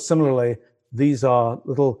 So similarly, these are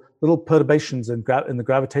little perturbations in the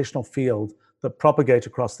gravitational field that propagate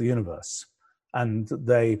across the universe. And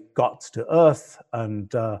they got to Earth,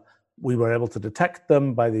 and we were able to detect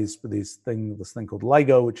them by this thing called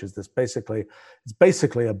LIGO, which is it's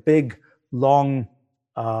basically a big, long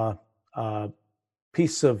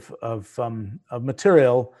piece of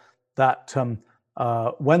material that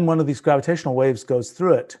when one of these gravitational waves goes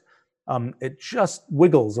through it, it just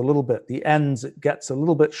wiggles a little bit. The ends, it gets a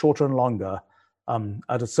little bit shorter and longer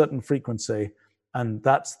at a certain frequency. And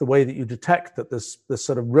that's the way that you detect that this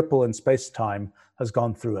sort of ripple in space-time has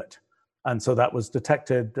gone through it. And so that was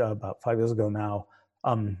detected about 5 years ago now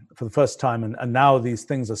for the first time. And now these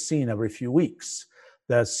things are seen every few weeks.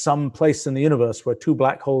 There's some place in the universe where two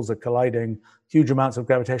black holes are colliding, huge amounts of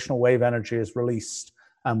gravitational wave energy is released,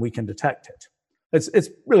 and we can detect it. It's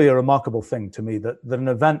really a remarkable thing to me that an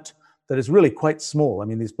event that is really quite small, I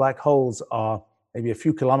mean, these black holes are maybe a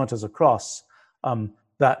few kilometers across,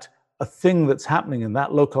 that a thing that's happening in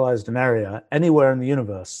that localized an area anywhere in the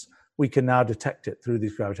universe we can now detect it through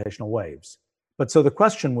these gravitational waves. But so the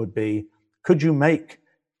question would be, could you make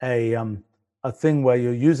a thing where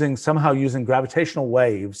you're somehow using gravitational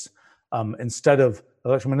waves instead of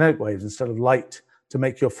electromagnetic waves, instead of light, to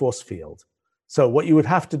make your force field? So what you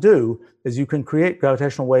would have to do is you can create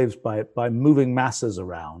gravitational waves by moving masses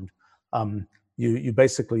around. You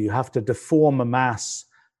basically have to deform a mass,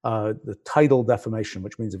 the tidal deformation,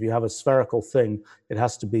 which means if you have a spherical thing, it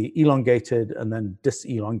has to be elongated and then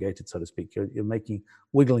diselongated, so to speak. You're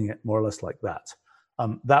wiggling it more or less like that.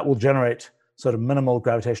 That will generate sort of minimal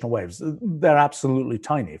gravitational waves. They're absolutely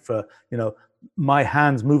tiny. For, my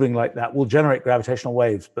hands moving like that will generate gravitational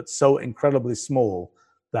waves, but so incredibly small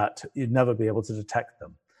that you'd never be able to detect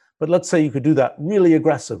them. But let's say you could do that really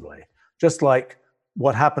aggressively, just like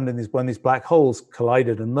what happened when these black holes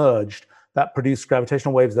collided and merged. That produced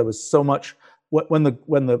gravitational waves. There was so much when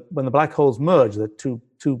the black holes merge, the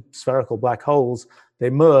two spherical black holes, they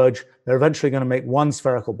merge. They're eventually going to make one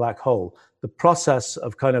spherical black hole. The process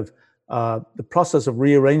of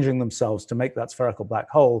rearranging themselves to make that spherical black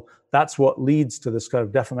hole, that's what leads to this kind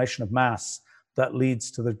of deformation of mass that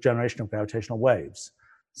leads to the generation of gravitational waves.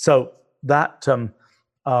 So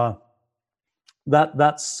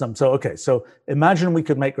so imagine we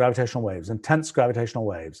could make gravitational waves, intense gravitational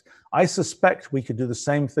waves. I suspect we could do the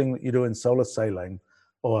same thing that you do in solar sailing,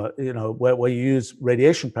 or where you use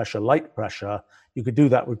radiation pressure, light pressure. You could do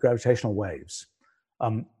that with gravitational waves.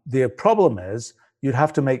 The problem is you'd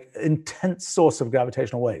have to make intense source of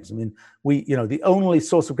gravitational waves. I mean, the only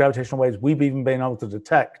source of gravitational waves we've even been able to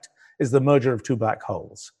detect is the merger of two black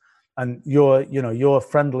holes. And your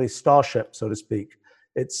friendly starship, so to speak,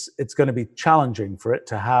 it's going to be challenging for it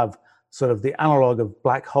to have sort of the analog of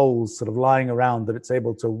black holes sort of lying around that it's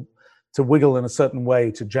able to wiggle in a certain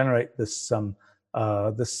way to generate this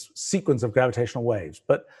this sequence of gravitational waves.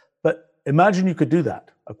 But imagine you could do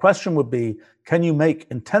that. A question would be, can you make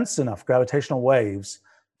intense enough gravitational waves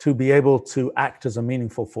to be able to act as a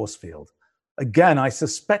meaningful force field? Again, I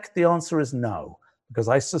suspect the answer is no, because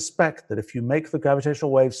I suspect that if you make the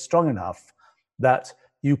gravitational waves strong enough, that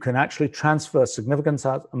you can actually transfer significant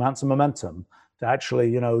amounts of momentum to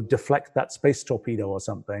actually, deflect that space torpedo or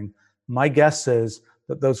something. My guess is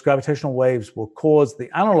that those gravitational waves will cause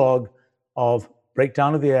the analog of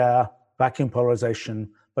breakdown of the air, vacuum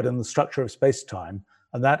polarization, but in the structure of space-time.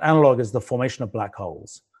 And that analog is the formation of black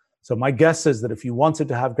holes. So my guess is that if you wanted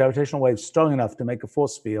to have gravitational waves strong enough to make a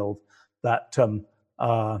force field that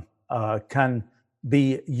can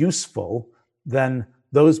be useful, then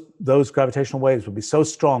those gravitational waves would be so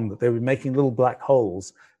strong that they would be making little black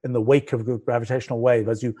holes in the wake of the gravitational wave.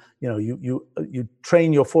 As you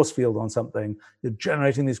train your force field on something, you're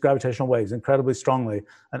generating these gravitational waves incredibly strongly.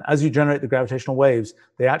 And as you generate the gravitational waves,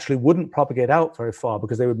 they actually wouldn't propagate out very far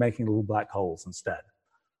because they were making little black holes instead.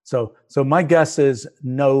 So my guess is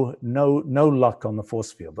no luck on the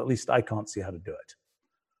force field. At least I can't see how to do it.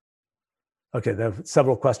 Okay, there are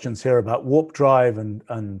several questions here about warp drive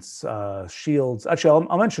and shields. Actually,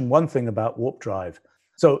 I'll mention one thing about warp drive.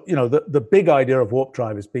 So, the big idea of warp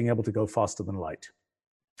drive is being able to go faster than light.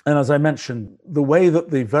 And as I mentioned, the way that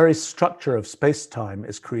the very structure of space-time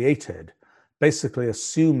is created basically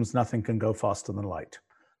assumes nothing can go faster than light.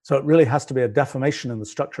 So it really has to be a deformation in the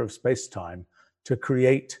structure of space-time to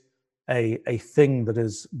create a thing that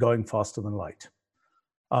is going faster than light.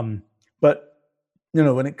 But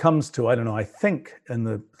when it comes to, I think in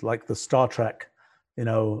the Star Trek,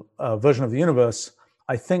 version of the universe,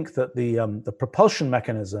 I think that the propulsion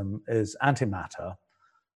mechanism is antimatter,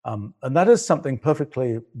 and that is something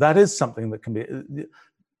that can be,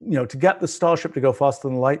 to get the starship to go faster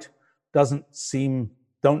than light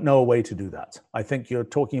don't know a way to do that. I think you're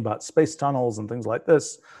talking about space tunnels and things like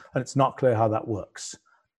this, and it's not clear how that works.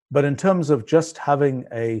 But in terms of just having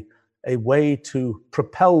a way to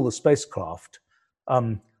propel the spacecraft,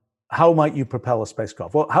 how might you propel a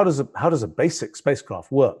spacecraft? Well, how does a basic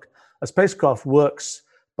spacecraft work? A spacecraft works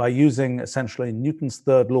by using essentially Newton's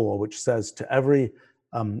third law, which says to every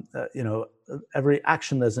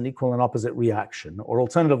action there's an equal and opposite reaction. Or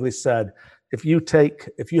alternatively said, if you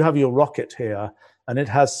have your rocket here and it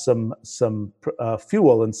has some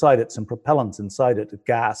fuel inside it, some propellant inside it,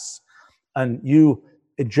 gas, and you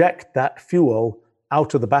eject that fuel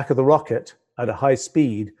out of the back of the rocket at a high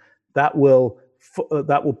speed, that will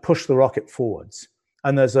push the rocket forwards.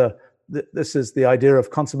 And this is the idea of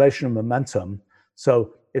conservation of momentum.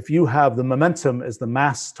 So if you have the momentum is the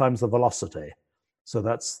mass times the velocity.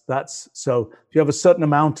 So so if you have a certain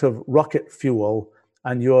amount of rocket fuel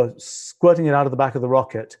and you're squirting it out of the back of the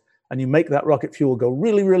rocket and you make that rocket fuel go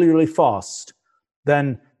really, really, really fast,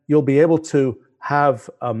 then you'll be able to have,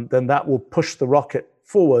 then that will push the rocket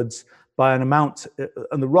forwards by an amount,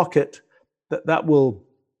 and the rocket that will.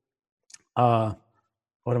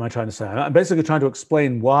 What am I trying to say? I'm basically trying to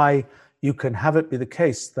explain why you can have it be the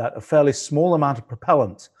case that a fairly small amount of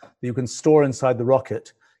propellant that you can store inside the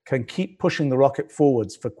rocket can keep pushing the rocket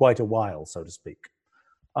forwards for quite a while, so to speak.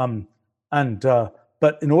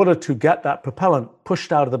 But in order to get that propellant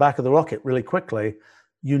pushed out of the back of the rocket really quickly,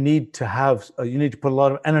 you need to put a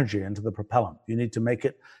lot of energy into the propellant. You need to make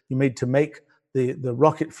the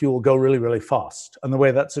rocket fuel go really, really fast. And the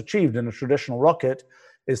way that's achieved in a traditional rocket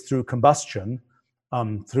is through combustion,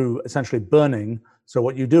 through essentially burning. So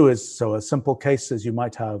what you do is, so a simple case is you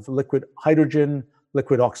might have liquid hydrogen,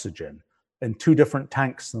 liquid oxygen in two different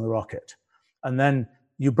tanks in the rocket. And then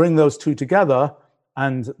you bring those two together,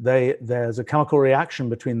 and there's a chemical reaction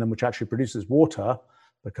between them which actually produces water,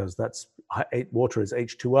 because water is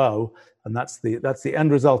H2O, and that's the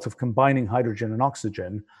end result of combining hydrogen and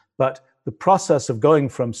oxygen. But the process of going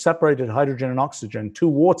from separated hydrogen and oxygen to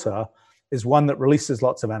water is one that releases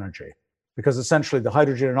lots of energy, because essentially the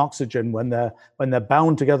hydrogen and oxygen, when they're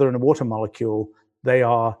bound together in a water molecule, they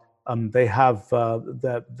have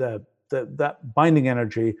that binding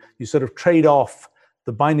energy. You sort of trade off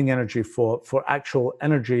the binding energy for actual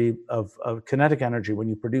energy of kinetic energy when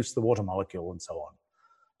you produce the water molecule and so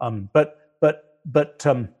on.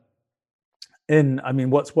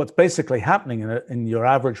 What's basically happening in your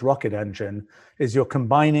average rocket engine is you're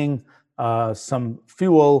combining some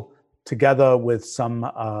fuel together with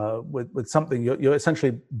something. You're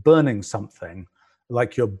essentially burning something,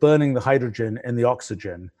 like you're burning the hydrogen in the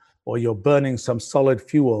oxygen, or you're burning some solid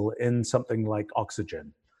fuel in something like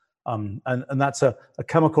oxygen. And that's a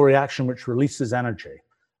chemical reaction which releases energy.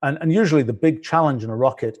 And usually the big challenge in a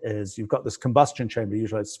rocket is you've got this combustion chamber,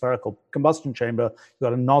 usually a spherical combustion chamber, you've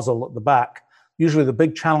got a nozzle at the back. Usually the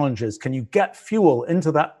big challenge is, can you get fuel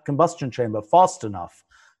into that combustion chamber fast enough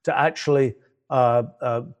to actually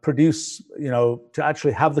produce, to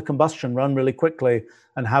actually have the combustion run really quickly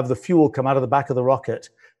and have the fuel come out of the back of the rocket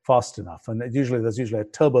fast enough. And there's usually a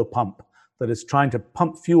turbo pump that is trying to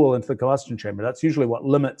pump fuel into the combustion chamber. That's usually what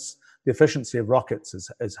limits the efficiency of rockets,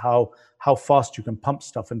 is how fast you can pump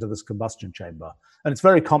stuff into this combustion chamber. And it's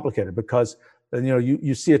very complicated, because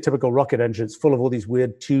you see a typical rocket engine, it's full of all these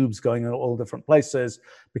weird tubes going in all different places,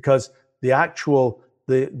 because the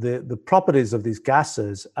properties of these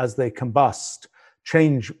gases as they combust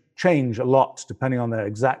change a lot depending on their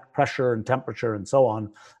exact pressure and temperature and so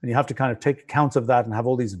on. And you have to kind of take account of that and have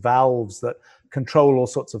all these valves that control all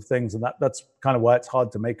sorts of things. And that's kind of why it's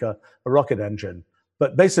hard to make a rocket engine.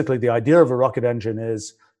 But basically the idea of a rocket engine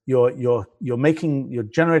is you're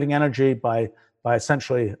generating energy by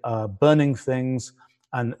essentially burning things.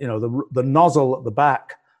 And the nozzle at the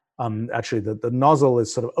back, actually the nozzle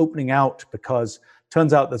is sort of opening out, because it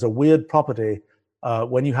turns out there's a weird property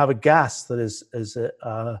when you have a gas that is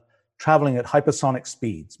traveling at hypersonic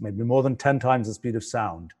speeds, maybe more than 10 times the speed of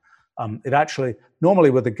sound. It actually, normally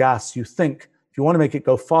with a gas, you think if you want to make it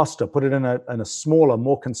go faster, put it in a smaller,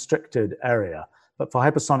 more constricted area. But for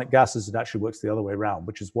hypersonic gases, it actually works the other way around,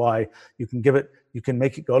 which is why you can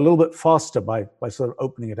make it go a little bit faster by sort of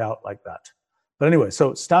opening it out like that. But anyway,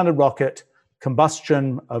 so standard rocket,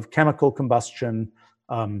 chemical combustion,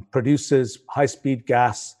 produces high-speed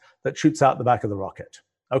gas that shoots out the back of the rocket.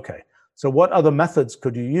 Okay, so what other methods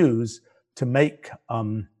could you use to make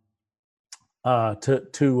to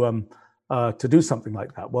do something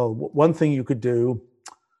like that? Well, one thing you could do,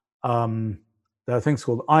 there are things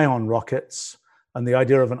called ion rockets, and the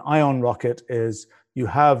idea of an ion rocket is you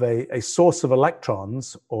have a source of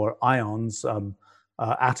electrons or ions,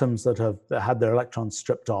 atoms that have had their electrons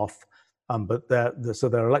stripped off, but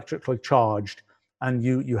they're electrically charged, and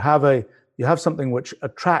you have something which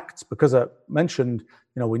attracts, because I mentioned,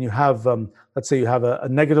 when you have, let's say you have a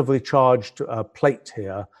negatively charged plate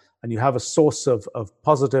here, and you have a source of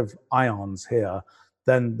positive ions here,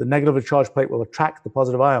 then the negatively charged plate will attract the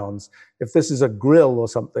positive ions. If this is a grill or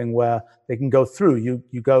something where they can go through, you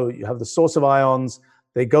have the source of ions,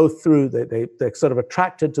 they go through, they're sort of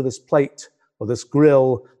attracted to this plate or this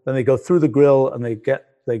grill, then they go through the grill and they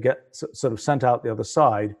get sort of sent out the other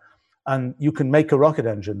side. And you can make a rocket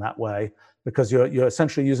engine that way, because you're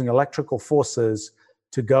essentially using electrical forces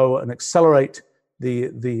to go and accelerate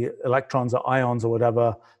the electrons or ions or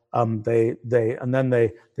whatever. They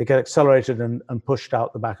get accelerated and pushed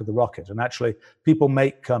out the back of the rocket. And actually, people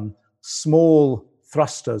make small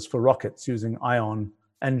thrusters for rockets using ion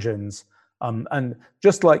engines. And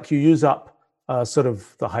just like you use up sort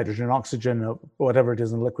of the hydrogen, oxygen, or whatever it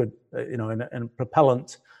is in liquid, in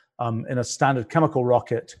propellant, in a standard chemical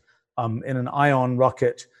rocket, in an ion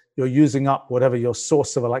rocket, you're using up whatever your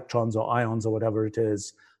source of electrons or ions or whatever it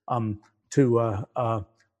is to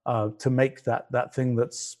make that thing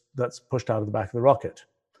that's pushed out of the back of the rocket.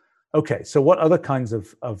 Okay, so what other kinds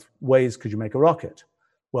of ways could you make a rocket?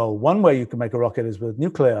 Well, one way you can make a rocket is with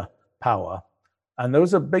nuclear power. And there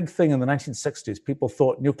was a big thing in the 1960s. People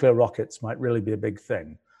thought nuclear rockets might really be a big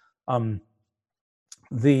thing.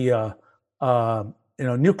 Nuclear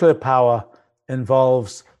power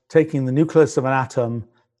involves taking the nucleus of an atom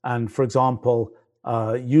and, for example,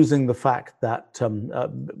 using the fact that,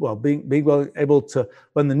 being able to,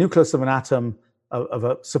 when the nucleus of an atom of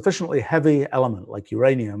a sufficiently heavy element like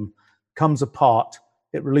uranium comes apart,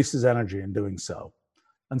 it releases energy in doing so.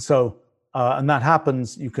 And so, and that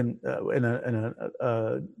happens, you can, in an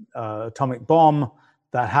atomic bomb,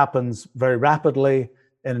 that happens very rapidly.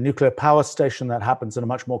 In a nuclear power station, that happens in a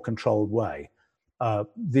much more controlled way.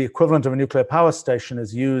 The equivalent of a nuclear power station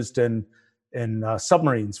is used in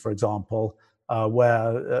submarines, for example,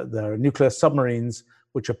 where there are nuclear submarines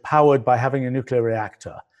which are powered by having a nuclear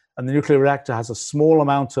reactor. And the nuclear reactor has a small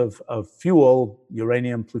amount of fuel,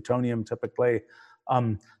 uranium, plutonium, typically.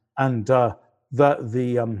 What's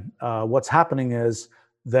happening is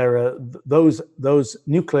there are those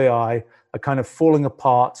nuclei are kind of falling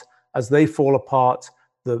apart. As they fall apart,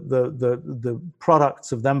 the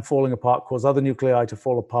products of them falling apart cause other nuclei to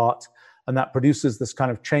fall apart, and that produces this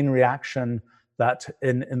kind of chain reaction that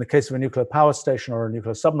in the case of a nuclear power station or a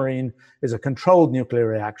nuclear submarine is a controlled nuclear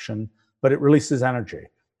reaction, but it releases energy.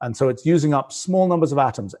 And so it's using up small numbers of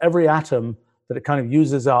atoms. Every atom that it kind of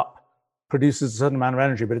uses up produces a certain amount of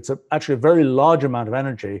energy, but it's actually a very large amount of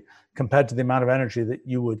energy compared to the amount of energy that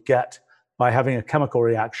you would get by having a chemical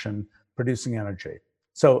reaction producing energy.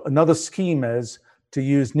 So another scheme is to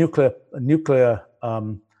use nuclear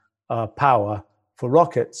power for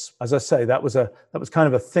rockets. As I say, that was kind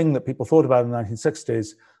of a thing that people thought about in the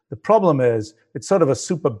 1960s. The problem is it's sort of a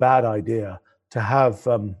super bad idea to have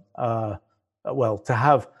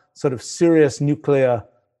sort of serious nuclear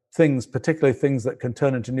things, particularly things that can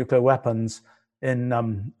turn into nuclear weapons in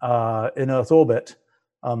Earth orbit,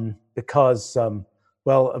 because a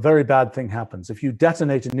very bad thing happens. If you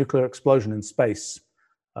detonate a nuclear explosion in space,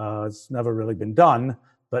 it's never really been done,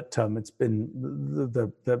 but it's been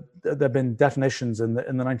there have been detonations in the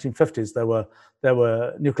 1950s. There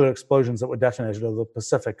were nuclear explosions that were detonated over the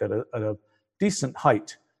Pacific at a decent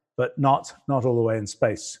height, but not all the way in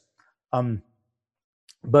space.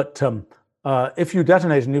 If you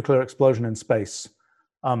detonate a nuclear explosion in space,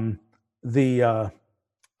 the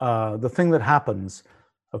thing that happens,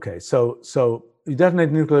 okay, so you detonate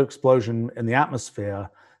a nuclear explosion in the atmosphere,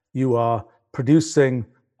 you are producing,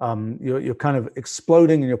 you're kind of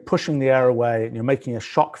exploding and you're pushing the air away and you're making a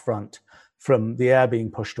shock front from the air being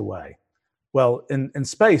pushed away. Well, in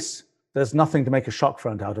space, there's nothing to make a shock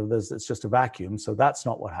front out of. It's just a vacuum, so that's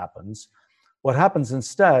not what happens. What happens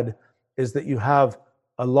instead is that you have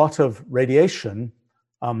a lot of radiation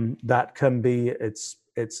that can be, it's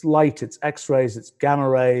light, it's X-rays, it's gamma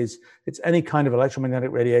rays, it's any kind of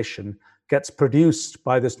electromagnetic radiation gets produced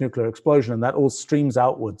by this nuclear explosion, and that all streams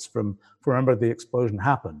outwards from wherever the explosion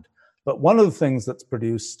happened. But one of the things that's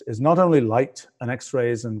produced is not only light and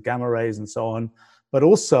X-rays and gamma rays and so on, but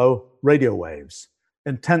also radio waves,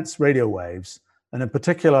 intense radio waves, and in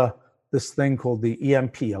particular, this thing called the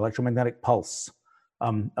EMP, electromagnetic pulse,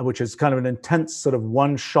 which is kind of an intense sort of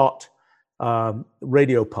one-shot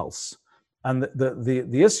radio pulse. And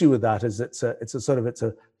the issue with that is it's a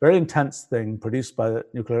very intense thing produced by the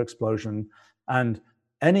nuclear explosion, and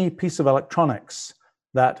any piece of electronics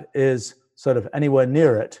that is sort of anywhere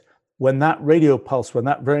near it, when that radio pulse, when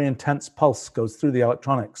that very intense pulse goes through the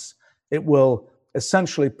electronics, it will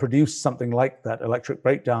essentially produce something like that electric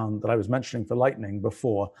breakdown that I was mentioning for lightning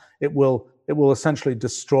before. It will essentially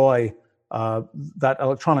destroy that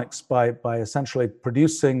electronics by essentially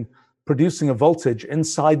producing a voltage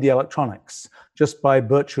inside the electronics just by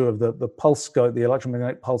virtue of the pulse the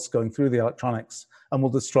electromagnetic pulse going through the electronics, and will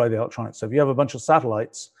destroy the electronics. So if you have a bunch of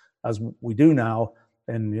satellites, as we do now,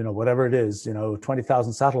 in whatever it is,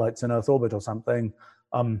 20,000 satellites in Earth orbit or something,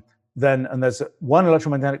 and there's one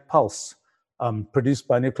electromagnetic pulse produced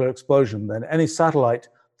by a nuclear explosion, then any satellite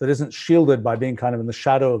that isn't shielded by being kind of in the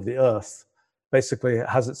shadow of the Earth basically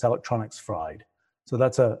has its electronics fried. So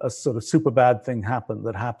that's a sort of super bad thing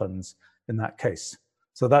that happens in that case.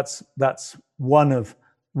 So that's one of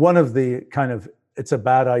the kind of, it's a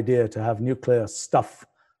bad idea to have nuclear stuff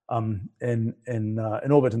in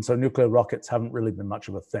orbit, and so nuclear rockets haven't really been much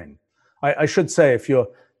of a thing. I should say, if you're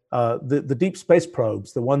the deep space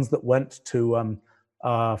probes, the ones that went to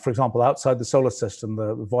for example, outside the solar system,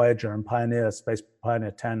 the Voyager and Pioneer, Space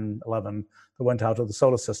Pioneer 10, 11, that went out of the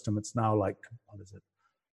solar system, it's now like, what is it,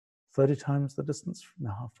 30 times the distance?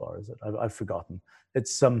 No, how far is it? I've forgotten.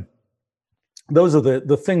 It's those are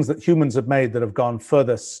the things that humans have made that have gone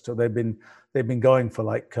furthest. They've been going for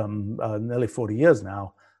like nearly 40 years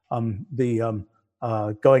now.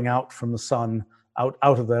 Going out from the sun, out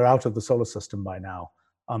of the solar system by now.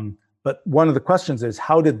 But one of the questions is,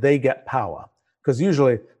 how did they get power? Because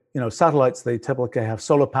usually, satellites, they typically have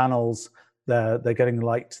solar panels. They're getting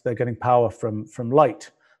light. They're getting power from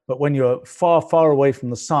light. But when you're far, far away from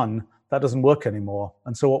the sun, that doesn't work anymore.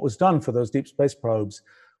 And so what was done for those deep space probes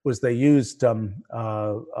was they used what's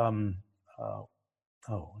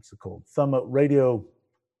it called? Radio.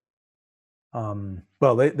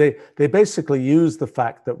 Well, they basically use the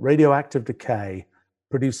fact that radioactive decay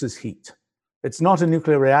produces heat. It's not a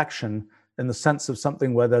nuclear reaction in the sense of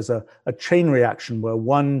something where there's a chain reaction where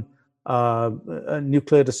one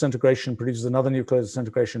nuclear disintegration produces another nuclear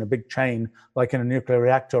disintegration, a big chain, like in a nuclear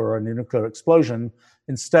reactor or a nuclear explosion.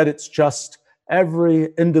 Instead, it's just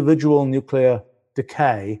every individual nuclear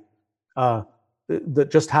decay that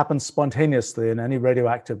just happens spontaneously in any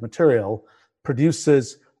radioactive material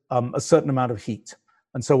produces a certain amount of heat.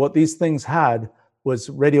 And so what these things had was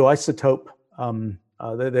radioisotope.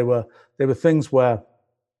 They were things where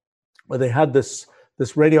they had this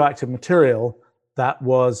radioactive material that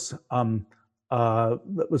was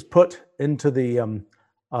put into the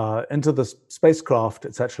spacecraft.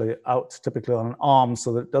 It's actually out typically on an arm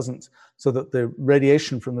so that the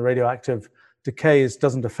radiation from the radioactive decays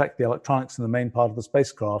doesn't affect the electronics in the main part of the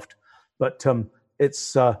spacecraft. But and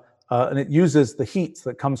it uses the heat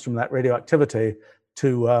that comes from that radioactivity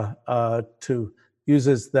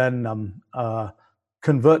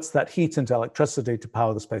converts that heat into electricity to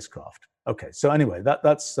power the spacecraft. Okay, so anyway, but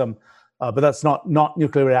that's not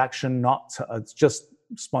nuclear reaction, it's just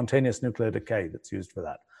spontaneous nuclear decay that's used for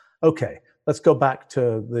that. Okay, let's go back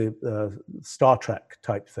to the Star Trek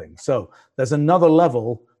type thing. So there's another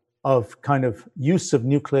level of kind of use of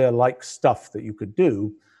nuclear-like stuff that you could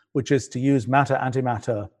do, which is to use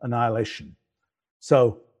matter-antimatter annihilation.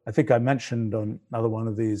 So I think I mentioned on another one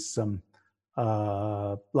of these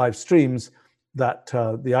live streams that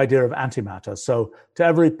the idea of antimatter. So to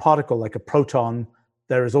every particle, like a proton,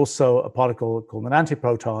 there is also a particle called an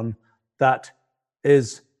antiproton that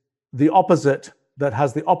is the opposite, that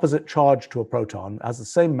has the opposite charge to a proton, has the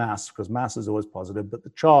same mass, because mass is always positive, but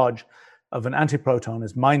the charge of an antiproton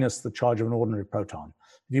is minus the charge of an ordinary proton.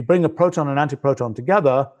 If you bring a proton and antiproton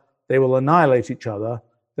together, they will annihilate each other.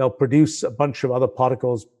 They'll produce a bunch of other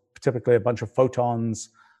particles, typically a bunch of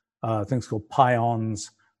photons, things called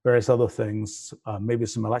pions, various other things, maybe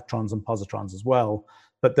some electrons and positrons as well.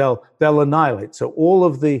 But they'll annihilate. So all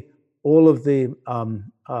of the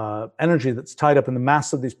energy that's tied up in the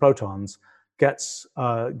mass of these protons gets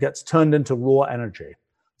turned into raw energy.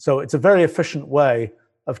 So it's a very efficient way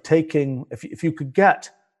of taking. If you could get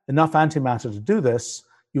enough antimatter to do this,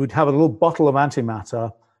 you would have a little bottle of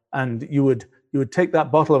antimatter, and you would take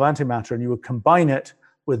that bottle of antimatter and you would combine it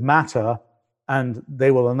with matter, and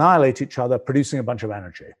they will annihilate each other, producing a bunch of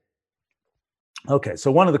energy. Okay,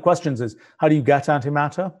 so one of the questions is, how do you get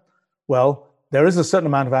antimatter? Well, there is a certain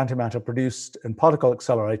amount of antimatter produced in particle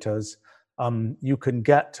accelerators. You can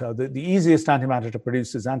get, the easiest antimatter to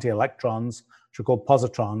produce is anti-electrons, which are called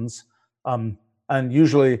positrons. And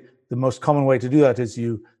usually the most common way to do that is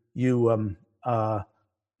if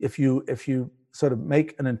you sort of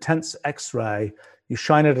make an intense X-ray, you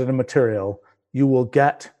shine it at a material, you will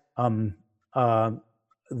get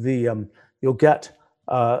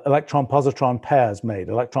electron-positron pairs made.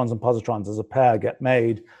 Electrons and positrons as a pair get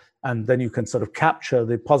made, and then you can sort of capture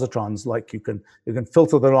the positrons, like you can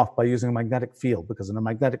filter them off by using a magnetic field, because in a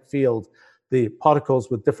magnetic field, the particles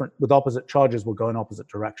with opposite charges will go in opposite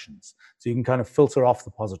directions. So you can kind of filter off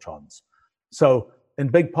the positrons. So in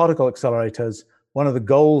big particle accelerators, one of the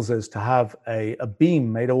goals is to have a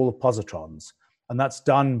beam made all of positrons. And that's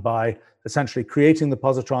done by essentially creating the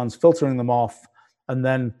positrons, filtering them off, and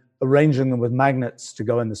then arranging them with magnets to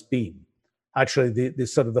go in this beam. Actually, the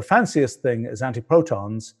sort of the fanciest thing is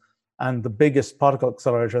antiprotons, and the biggest particle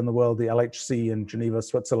accelerator in the world, the LHC in Geneva,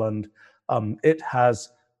 Switzerland, it has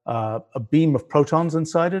a beam of protons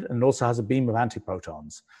inside it, and it also has a beam of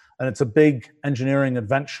antiprotons. And it's a big engineering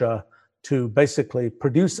adventure to basically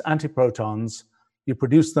produce antiprotons. You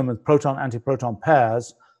produce them as proton-antiproton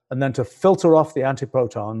pairs, and then to filter off the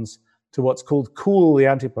antiprotons to what's called cool the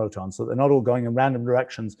antiprotons, so they're not all going in random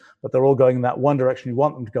directions, but they're all going in that one direction you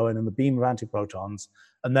want them to go in the beam of antiprotons.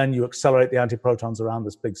 And then you accelerate the antiprotons around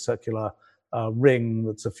this big circular ring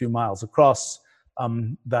that's a few miles across.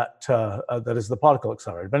 that is the particle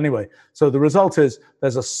accelerator. But anyway, so the result is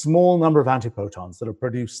there's a small number of antiprotons that are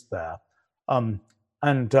produced there.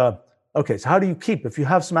 Okay, so how do you keep, if you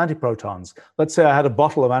have some antiprotons, let's say I had a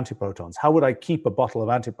bottle of antiprotons, how would I keep a bottle of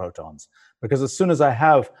antiprotons? Because as soon as I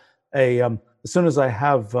have if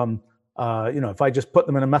I just put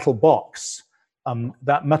them in a metal box,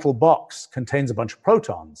 that metal box contains a bunch of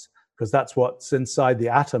protons, because that's what's inside the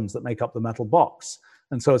atoms that make up the metal box.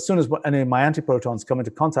 And so as soon as any of my antiprotons come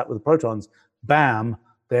into contact with the protons, bam,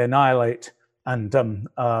 they annihilate, and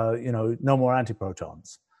no more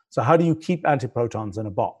antiprotons. So how do you keep antiprotons in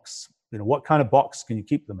a box? What kind of box can you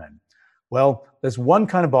keep them in? Well, there's one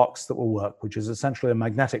kind of box that will work, which is essentially a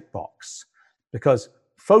magnetic box, because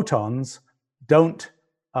photons don't,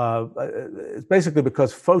 it's basically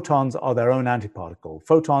because photons are their own antiparticle.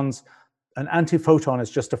 An antiphoton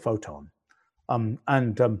is just a photon.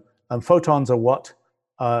 And photons are what,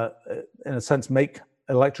 in a sense, make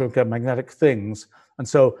electromagnetic things. And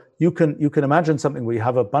so you can imagine something where you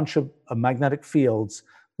have a bunch of magnetic fields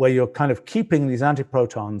where you're kind of keeping these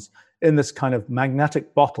antiprotons in this kind of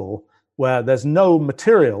magnetic bottle where there's no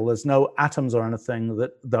material, there's no atoms or anything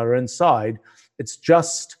that are inside. It's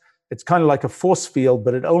kind of like a force field,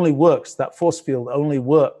 but that force field only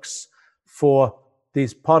works for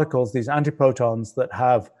these particles, these antiprotons that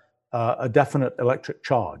have a definite electric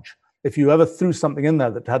charge. If you ever threw something in there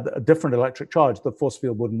that had a different electric charge, the force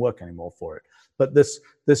field wouldn't work anymore for it. But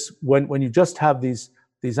when you just have these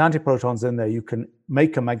antiprotons in there, you can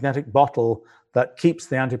make a magnetic bottle that keeps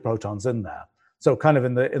the antiprotons in there. So kind of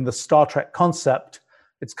in the Star Trek concept,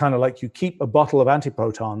 it's kind of like you keep a bottle of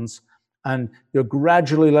antiprotons and you're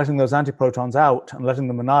gradually letting those antiprotons out and letting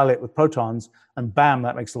them annihilate with protons, and bam,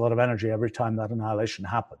 that makes a lot of energy every time that annihilation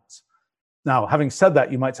happens. Now, having said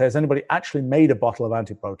that, you might say, has anybody actually made a bottle of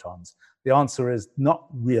antiprotons? The answer is not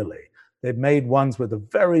really. They've made ones with a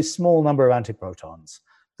very small number of antiprotons.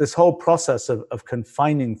 This whole process of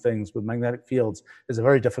confining things with magnetic fields is a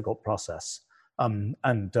very difficult process.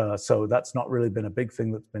 So that's not really been a big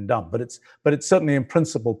thing that's been done, but it's certainly in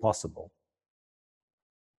principle possible.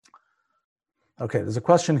 Okay, there's a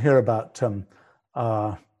question here about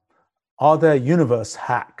are there universe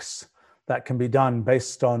hacks that can be done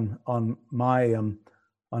based on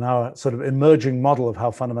our sort of emerging model of how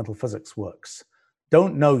fundamental physics works?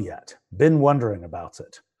 Don't know yet. Been wondering about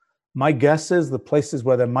it. My guess is the places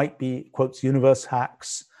where there might be, quotes, universe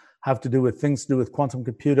hacks have to do with things to do with quantum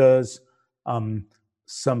computers,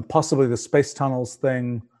 some possibly the space tunnels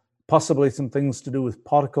thing, possibly some things to do with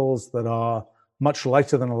particles that are much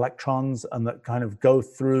lighter than electrons and that kind of go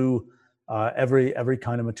through every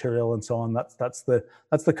kind of material and so on. That's the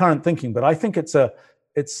current thinking. But I think it's a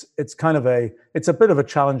bit of a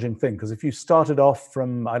challenging thing, because if you started off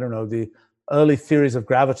from, I don't know, the early theories of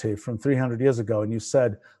gravity from 300 years ago, and you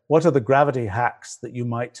said, what are the gravity hacks that you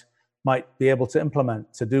might be able to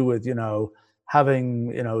implement to do with,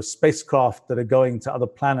 having, spacecraft that are going to other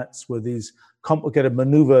planets with these complicated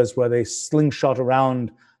maneuvers where they slingshot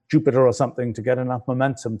around Jupiter or something to get enough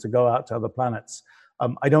momentum to go out to other planets.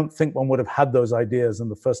 I don't think one would have had those ideas in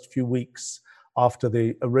the first few weeks after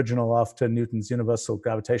Newton's universal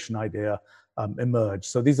gravitation idea emerged.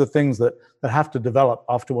 So these are things that have to develop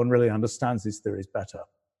after one really understands these theories better.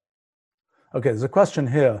 Okay, there's a question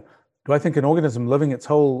here. Do I think an organism living its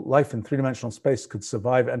whole life in three-dimensional space could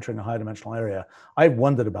survive entering a higher dimensional area? I've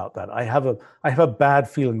wondered about that. I have a bad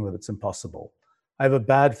feeling that it's impossible. I have a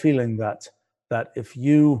bad feeling that if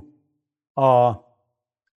you are,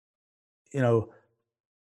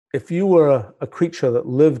 if you were a creature that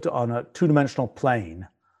lived on a two-dimensional plane,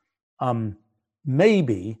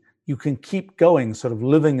 maybe you can keep going, sort of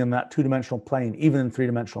living in that two-dimensional plane, even in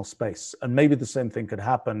three-dimensional space. And maybe the same thing could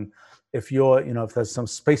happen if if there's some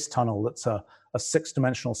space tunnel that's a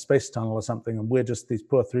six-dimensional space tunnel or something, and we're just these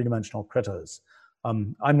poor three-dimensional critters.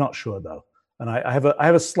 I'm not sure, though. And I have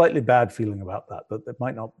a slightly bad feeling about that it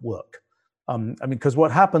might not work. Because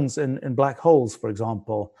what happens in black holes, for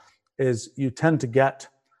example, is you tend to get,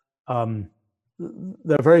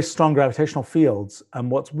 there are very strong gravitational fields.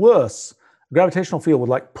 And what's worse, a gravitational field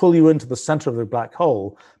would pull you into the center of the black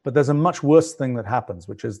hole, but there's a much worse thing that happens,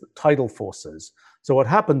 which is the tidal forces. So what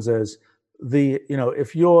happens is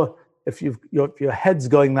if your head's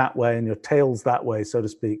going that way and your tail's that way, so to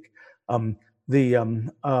speak,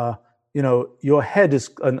 your head is,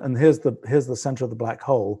 and here's the center of the black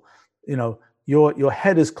hole. Your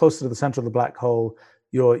head is closer to the center of the black hole.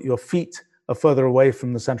 Your feet are further away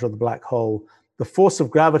from the center of the black hole. The force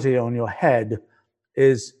of gravity on your head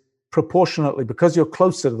is proportionately, because you're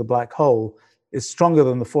closer to the black hole, is stronger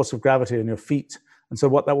than the force of gravity on your feet. And so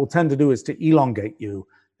what that will tend to do is to elongate you.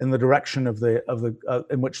 in the direction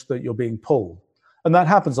in which you're being pulled. And that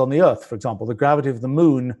happens on the Earth, for example. The gravity of the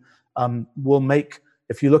moon will make,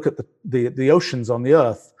 if you look at the oceans on the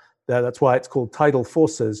Earth, that's why it's called tidal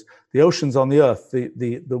forces. The oceans on the Earth,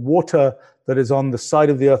 the water that is on the side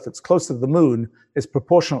of the Earth that's closer to the moon is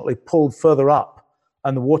proportionately pulled further up,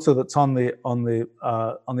 and the water that's on the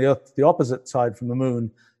Earth, the opposite side from the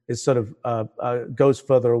moon, is sort of goes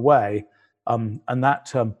further away, and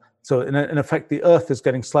that so in effect the Earth is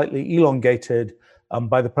getting slightly elongated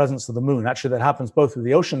by the presence of the moon. Actually, that happens both with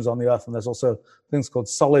the oceans on the Earth, and there's also things called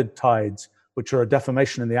solid tides, which are a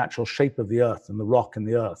deformation in the actual shape of the Earth and the rock in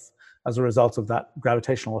the Earth as a result of that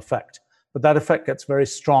gravitational effect. But that effect gets very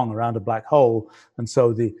strong around a black hole, and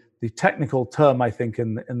so the technical term, I think,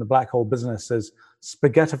 in the black hole business is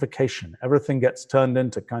spaghettification. Everything gets turned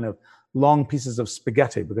into kind of long pieces of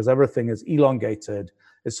spaghetti because everything is elongated,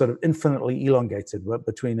 is sort of infinitely elongated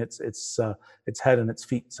between its head and its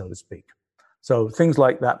feet, so to speak. So things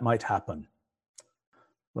like that might happen.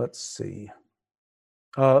 Let's see.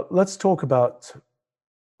 Let's talk about,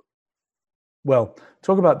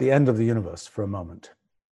 the end of the universe for a moment.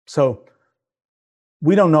 So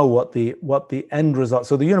we don't know what the end result.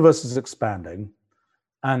 So the universe is expanding,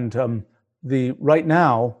 and right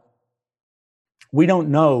now we don't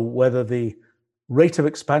know whether the rate of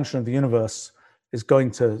expansion of the universe is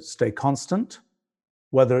going to stay constant,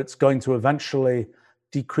 whether it's going to eventually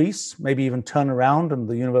decrease, maybe even turn around and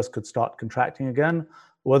the universe could start contracting again,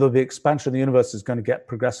 whether the expansion of the universe is going to get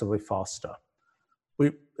progressively faster.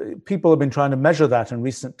 People have been trying to measure that in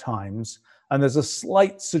recent times, and there's a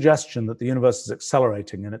slight suggestion that the universe is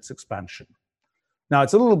accelerating in its expansion. Now,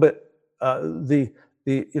 it's a little bit,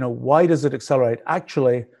 why does it accelerate?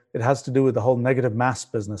 Actually, it has to do with the whole negative mass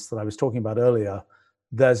business that I was talking about earlier.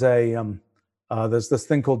 There's this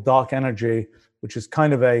thing called dark energy, which is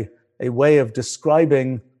kind of a way of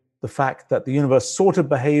describing the fact that the universe sort of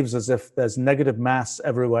behaves as if there's negative mass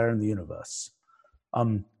everywhere in the universe.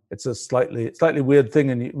 It's a slightly weird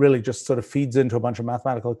thing, and it really just sort of feeds into a bunch of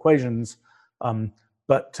mathematical equations.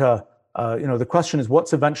 But the question is,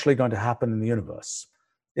 what's eventually going to happen in the universe?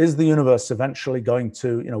 Is the universe eventually going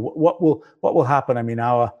to, what will happen? I mean,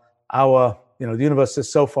 the universe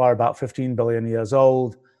is so far about 15 billion years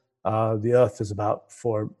old. The Earth is about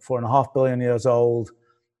 4.5 billion years old.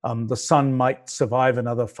 The sun might survive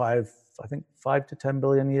another 5 to 10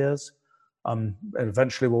 billion years. And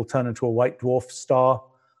eventually will turn into a white dwarf star.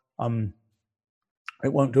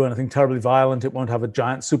 It won't do anything terribly violent. It won't have a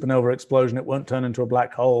giant supernova explosion. It won't turn into a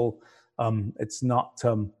black hole. It's not,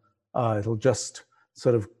 it'll just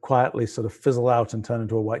sort of quietly sort of fizzle out and turn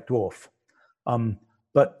into a white dwarf.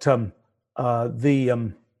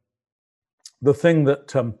 The thing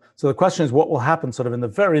that, so the question is, what will happen sort of in the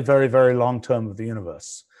very, very, very long term of the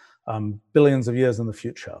universe, billions of years in the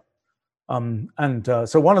future?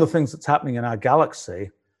 So one of the things that's happening in our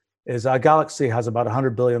galaxy is our galaxy has about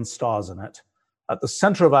 100 billion stars in it. At the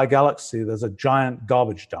center of our galaxy, there's a giant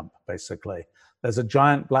garbage dump, basically. There's a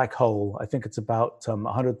giant black hole. I think it's about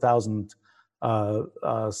 100,000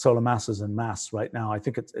 solar masses in mass right now. I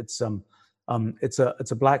think it's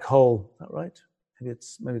a black hole. Is that right?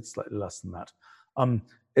 Maybe it's slightly less than that.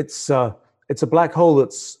 It's a black hole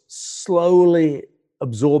that's slowly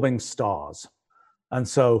absorbing stars, and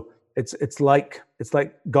so it's like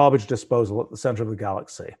garbage disposal at the center of the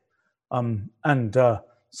galaxy.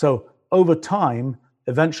 So over time,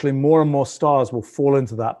 eventually more and more stars will fall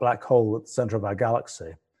into that black hole at the center of our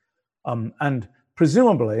galaxy. And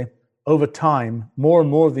presumably, over time, more and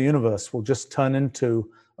more of the universe will just turn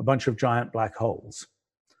into a bunch of giant black holes.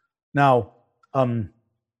 Now, and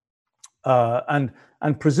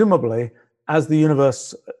presumably, as the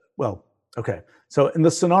universe, so in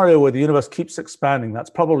the scenario where the universe keeps expanding, that's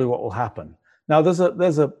probably what will happen. Now, there's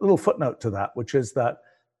a little footnote to that, which is that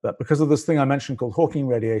because of this thing I mentioned called Hawking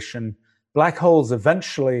radiation, black holes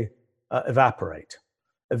eventually evaporate.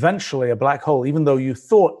 Eventually, a black hole, even though you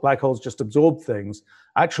thought black holes just absorb things,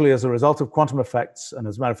 actually, as a result of quantum effects, and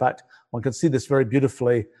as a matter of fact, one can see this very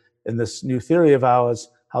beautifully in this new theory of ours,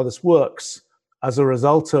 how this works. As a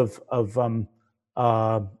result of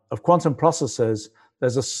quantum processes,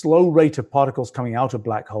 there's a slow rate of particles coming out of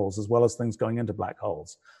black holes as well as things going into black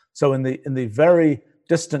holes. So in the very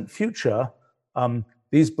distant future,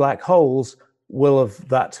 these black holes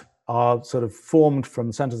that are sort of formed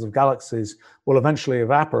from centers of galaxies will eventually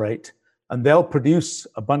evaporate, and they'll produce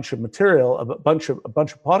a bunch of material, a bunch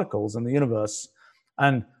of particles in the universe.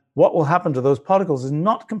 And what will happen to those particles is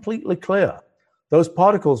not completely clear. Those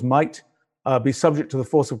particles might be subject to the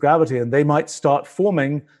force of gravity, and they might start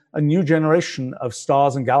forming a new generation of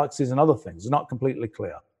stars and galaxies and other things. It's not completely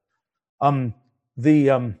clear.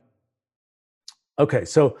 Okay,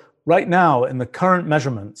 so right now in the current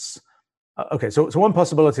measurements, so one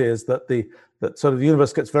possibility is that that sort of the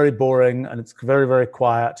universe gets very boring and it's very, very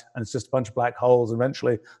quiet and it's just a bunch of black holes.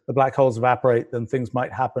 Eventually the black holes evaporate, then things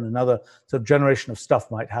might happen, another sort of generation of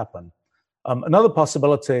stuff might happen. Another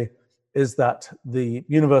possibility is that the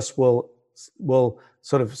universe will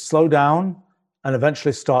sort of slow down and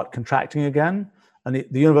eventually start contracting again. And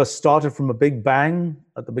the universe started from a big bang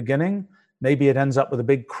at the beginning. Maybe it ends up with a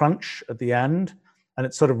big crunch at the end, and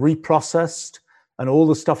it's sort of reprocessed, and all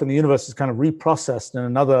the stuff in the universe is kind of reprocessed in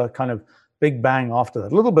another kind of big bang after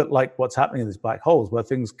that. A little bit like what's happening in these black holes, where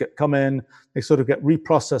things come in, they sort of get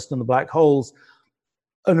reprocessed in the black holes,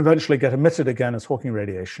 and eventually get emitted again as Hawking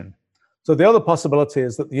radiation. So the other possibility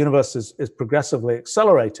is that the universe is progressively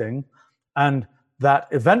accelerating, and that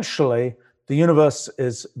eventually the universe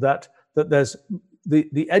is that there's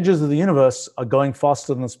the edges of the universe are going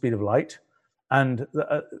faster than the speed of light. And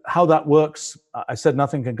how that works, I said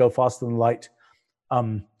nothing can go faster than light.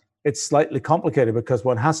 It's slightly complicated because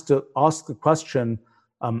one has to ask the question,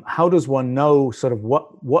 how does one know sort of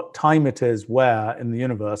what time it is where in the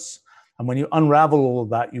universe? And when you unravel all of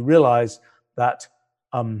that, you realize that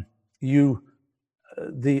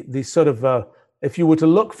if you were to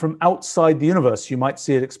look from outside the universe, you might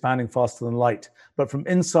see it expanding faster than light. But from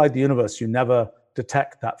inside the universe, you never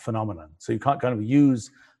detect that phenomenon. So you can't kind of you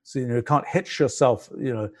can't hitch yourself,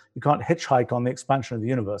 you can't hitchhike on the expansion of the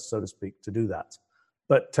universe, so to speak, to do that.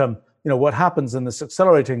 But what happens in this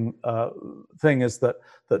accelerating thing is that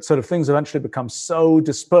sort of things eventually become so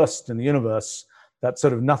dispersed in the universe that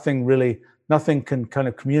sort of nothing can kind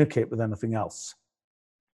of communicate with anything else.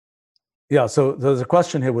 Yeah, so there's a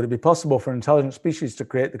question here: would it be possible for an intelligent species to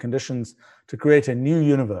create the conditions to create a new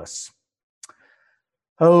universe?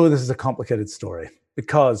 Oh, this is a complicated story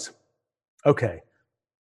because, okay,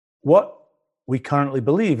 what we currently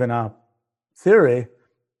believe in our theory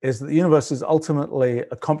is that the universe is ultimately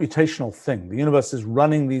a computational thing. The universe is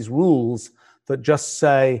running these rules that just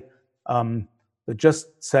say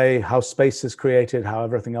how space is created, how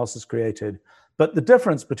everything else is created. But the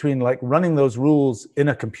difference between like running those rules in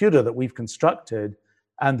a computer that we've constructed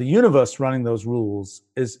and the universe running those rules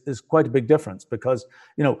is quite a big difference, because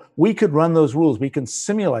we could run those rules, we can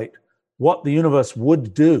simulate what the universe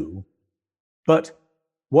would do, but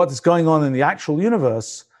what is going on in the actual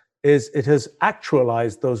universe is it has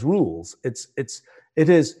actualized those rules. It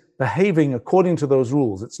is behaving according to those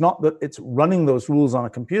rules. It's not that it's running those rules on a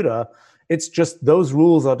computer. It's just those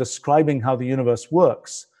rules are describing how the universe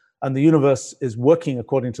works, and the universe is working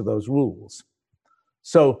according to those rules.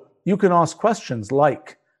 So you can ask questions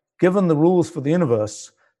like, given the rules for the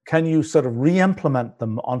universe, can you sort of re-implement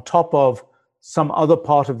them on top of some other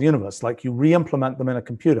part of the universe? Like you re-implement them in a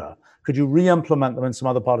computer. Could you re-implement them in some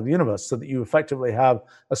other part of the universe so that you effectively have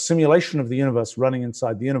a simulation of the universe running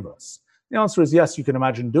inside the universe? The answer is yes, you can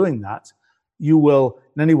imagine doing that. You will,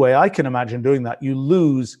 in any way I can imagine doing that, you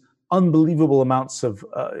lose unbelievable amounts of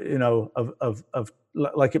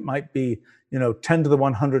like it might be 10 to the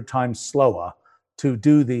 100 times slower to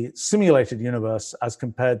do the simulated universe as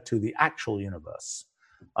compared to the actual universe.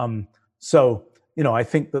 So I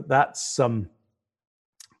think that's so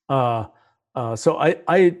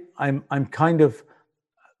I'm kind of,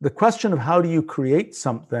 the question of how do you create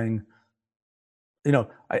something,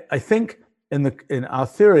 I think in our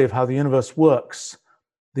theory of how the universe works,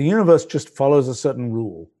 the universe just follows a certain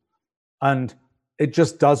rule and it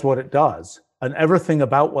just does what it does. And everything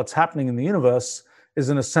about what's happening in the universe is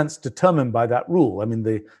in a sense determined by that rule. I mean,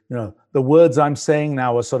 the words I'm saying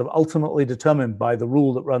now are sort of ultimately determined by the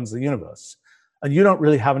rule that runs the universe. And you don't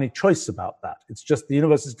really have any choice about that. It's just the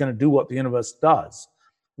universe is going to do what the universe does.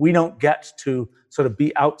 We don't get to sort of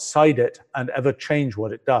be outside it and ever change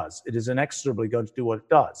what it does. It is inexorably going to do what it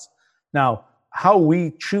does. Now, how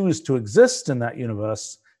we choose to exist in that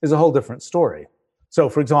universe is a whole different story. So,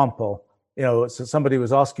 for example, so somebody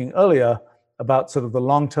was asking earlier about sort of the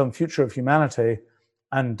long-term future of humanity.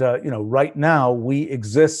 And, right now we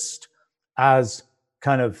exist as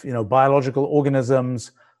kind of, biological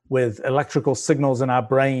organisms with electrical signals in our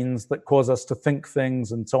brains that cause us to think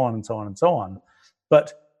things and so on and so on and so on.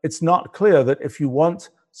 But it's not clear that if you want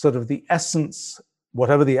sort of the essence,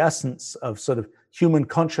 whatever the essence of sort of human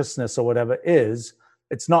consciousness or whatever is,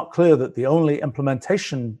 it's not clear that the only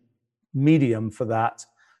implementation medium for that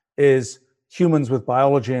is humans with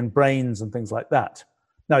biology and brains and things like that.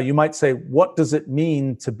 Now, you might say, what does it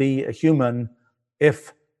mean to be a human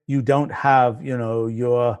if you don't have,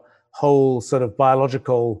 your whole sort of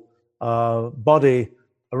biological body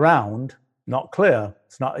around? Not clear.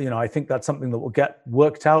 It's not, I think that's something that will get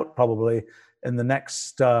worked out probably in the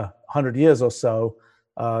next 100 years or so,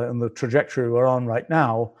 in the trajectory we're on right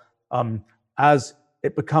now, as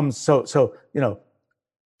it becomes so,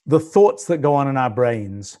 the thoughts that go on in our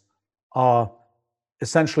brains are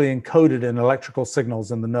essentially encoded in electrical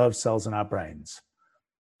signals in the nerve cells in our brains.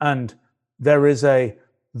 And there is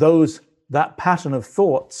that pattern of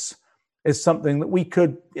thoughts is something that we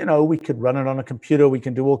could run it on a computer, we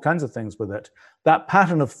can do all kinds of things with it. That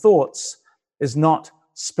pattern of thoughts is not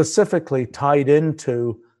specifically tied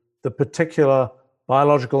into the particular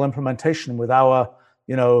biological implementation with our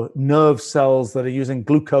nerve cells that are using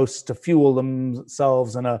glucose to fuel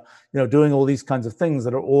themselves and are doing all these kinds of things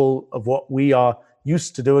that are all of what we are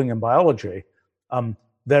used to doing in biology.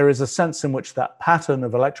 There is a sense in which that pattern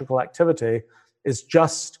of electrical activity is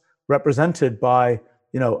just represented by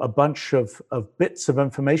a bunch of bits of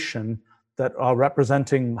information that are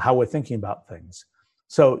representing how we're thinking about things.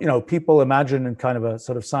 So people imagine in kind of a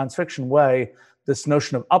sort of science fiction way this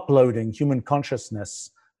notion of uploading human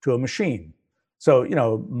consciousness to a machine. So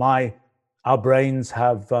our brains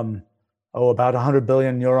have about 100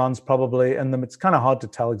 billion neurons probably in them. It's kind of hard to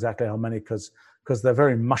tell exactly how many because they're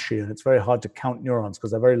very mushy and it's very hard to count neurons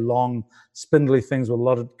because they're very long, spindly things with a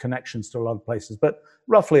lot of connections to a lot of places. But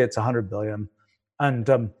roughly it's 100 billion. And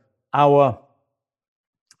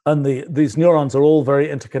these neurons are all very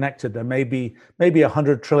interconnected. There may be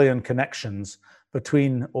 100 trillion connections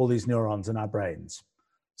between all these neurons in our brains.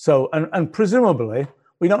 So, and presumably,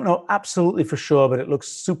 we don't know absolutely for sure, but it looks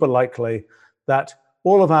super likely that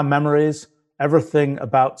all of our memories, everything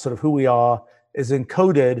about sort of who we are, is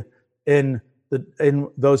encoded in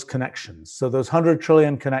those connections. So those 100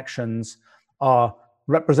 trillion connections are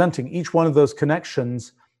representing, each one of those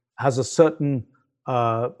connections has a sort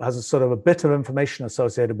of a bit of information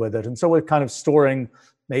associated with it. And so we're kind of storing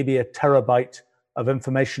maybe a terabyte of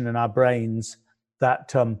information in our brains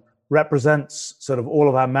that represents sort of all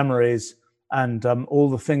of our memories and all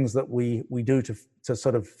the things that we do to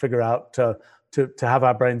sort of figure out to have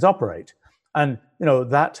our brains operate. And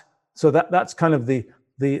that's kind of the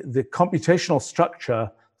computational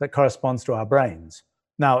structure that corresponds to our brains.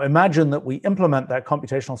 Now imagine that we implement that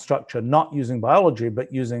computational structure not using biology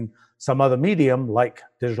but using some other medium like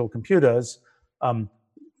digital computers.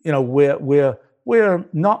 We're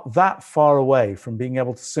not that far away from being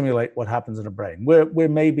able to simulate what happens in a brain. We're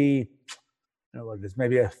maybe,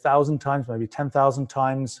 maybe 1,000 times, maybe 10,000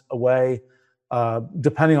 times away,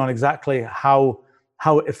 depending on exactly how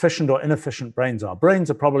efficient or inefficient brains are. Brains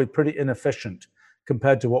are probably pretty inefficient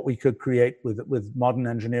compared to what we could create with modern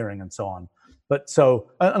engineering and so on. But so,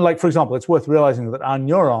 and like for example, it's worth realizing that our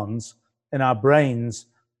neurons in our brains,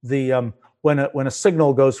 when a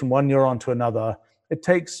signal goes from one neuron to another, it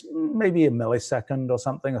takes maybe a millisecond or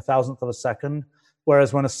something, 1,000th of a second.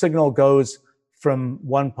 Whereas when a signal goes from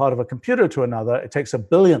one part of a computer to another, it takes a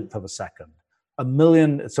billionth of a second.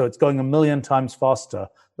 So it's going 1,000,000 times faster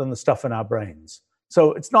than the stuff in our brains.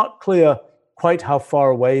 So it's not clear quite how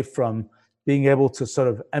far away from being able to sort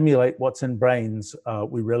of emulate what's in brains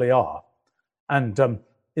we really are. And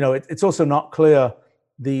it's also not clear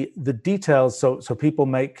the details. So people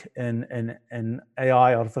make in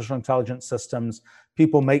AI, artificial intelligence systems,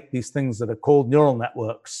 people make these things that are called neural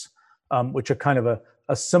networks, which are kind of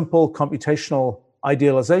a simple computational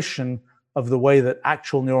idealization of the way that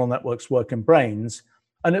actual neural networks work in brains.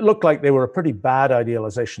 And it looked like they were a pretty bad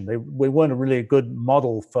idealization. They weren't really a good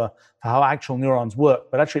model for how actual neurons work.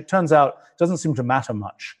 But actually, it turns out it doesn't seem to matter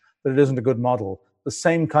much that it isn't a good model. The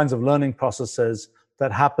same kinds of learning processes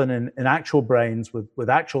that happen in actual brains with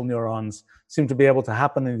actual neurons seem to be able to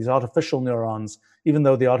happen in these artificial neurons, even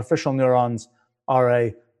though the artificial neurons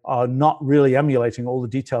are not really emulating all the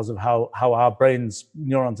details of how our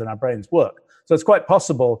neurons in our brains work. So it's quite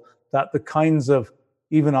possible that the kinds of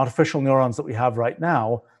even artificial neurons that we have right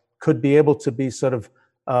now could be able to be sort of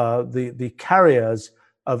the carriers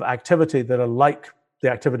of activity that are like the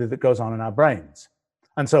activity that goes on in our brains.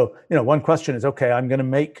 And so, one question is, okay, I'm going to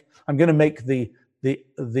make the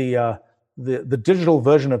digital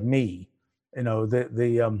version of me,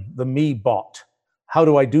 the me bot. How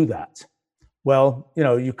do I do that? Well,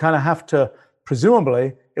 you kind of have to,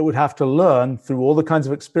 presumably, it would have to learn through all the kinds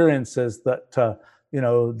of experiences that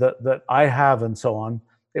that I have and so on.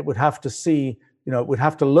 It would have to see, it would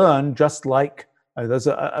have to learn just like I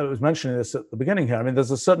was mentioning this at the beginning here. I mean,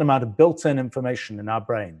 there's a certain amount of built-in information in our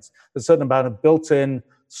brains. There's a certain amount of built-in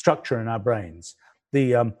structure in our brains.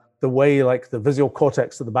 The way like the visual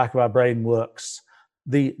cortex at the back of our brain works,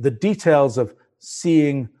 the details of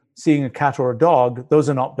seeing a cat or a dog, those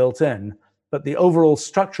are not built in, but the overall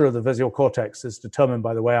structure of the visual cortex is determined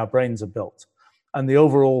by the way our brains are built. and the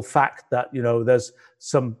overall fact that, there's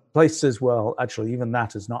some places, well, actually, even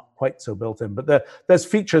that is not quite so built in, but there's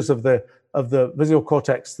features of the visual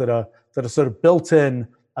cortex that are sort of built in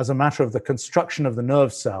as a matter of the construction of the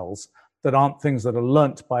nerve cells that aren't things that are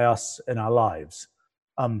learnt by us in our lives.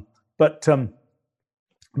 But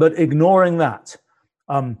ignoring that,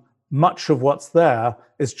 much of what's there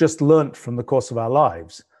is just learnt from the course of our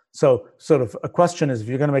lives. So sort of a question is, if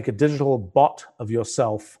you're going to make a digital bot of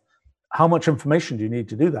yourself, how much information do you need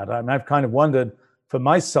to do that? I mean, I've kind of wondered for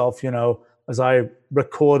myself, as I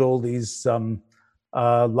record all these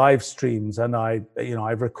live streams, and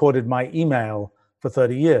I've recorded my email for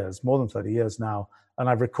 30 years, more than 30 years now, and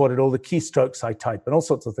I've recorded all the keystrokes I type and all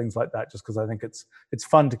sorts of things like that, just because I think it's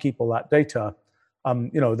fun to keep all that data.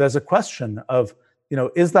 There's a question of,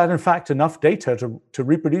 is that in fact enough data to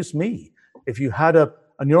reproduce me? If you had a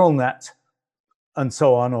neural net and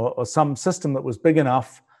so on, or some system that was big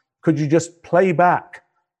enough, could you just play back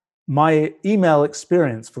my email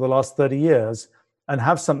experience for the last 30 years and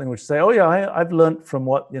have something which say, oh yeah, I've learned from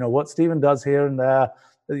what Stephen does here and there.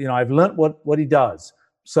 I've learned what he does,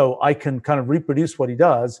 so I can kind of reproduce what he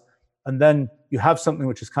does, and then you have something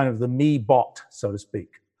which is kind of the me bot, so to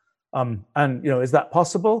speak. Is that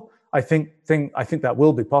possible? I think that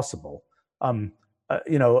will be possible.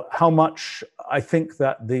 How much? I think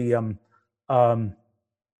that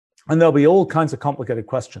and there'll be all kinds of complicated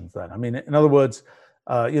questions then. I mean, in other words,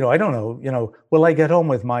 I don't know. Will I get on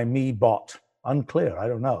with my me bot? Unclear. I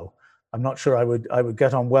don't know. I'm not sure I would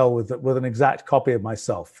get on well with an exact copy of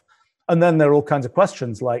myself. And then there are all kinds of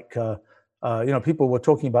questions like, people were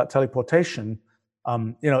talking about teleportation.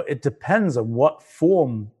 It depends on what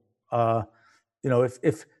form.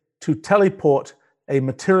 If to teleport a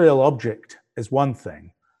material object is one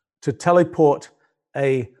thing, to teleport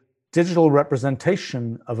a digital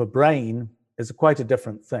representation of a brain is quite a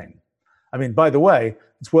different thing. I mean, by the way,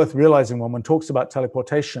 it's worth realizing when one talks about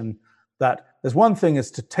teleportation that there's one thing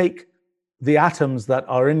is to take the atoms that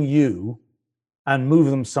are in you and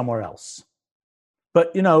move them somewhere else.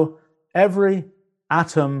 But, every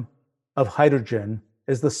atom of hydrogen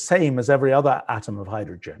is the same as every other atom of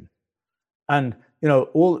hydrogen. And,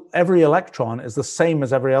 every electron is the same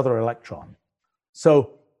as every other electron.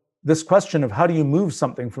 So this question of how do you move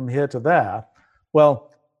something from here to there?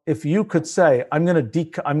 Well, if you could say, I'm going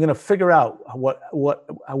to figure out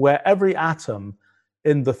where every atom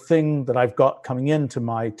in the thing that I've got coming into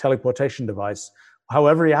my teleportation device, how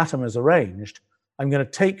every atom is arranged, I'm going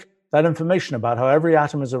to take that information about how every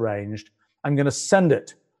atom is arranged, I'm going to send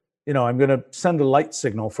it. I'm going to send a light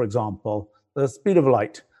signal, for example, the speed of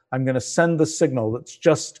light. I'm going to send the signal that's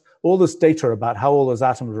just all this data about how all those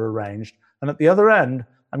atoms are arranged. And at the other end,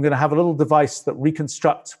 I'm going to have a little device that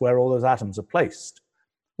reconstructs where all those atoms are placed.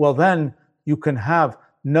 Well, then you can have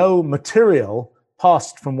no material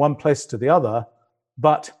passed from one place to the other,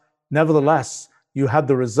 but nevertheless, you had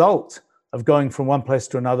the result of going from one place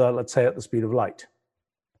to another, let's say at the speed of light.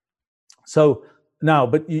 So now,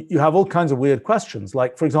 but you have all kinds of weird questions.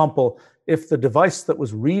 Like, for example, if the device that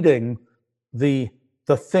was reading the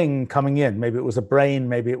thing coming in, maybe it was a brain,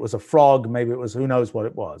 maybe it was a frog, maybe it was who knows what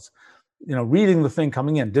it was, reading the thing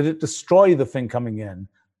coming in, did it destroy the thing coming in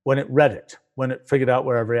when it read it, when it figured out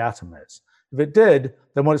where every atom is? If it did,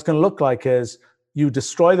 then what it's going to look like is you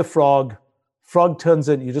destroy the frog turns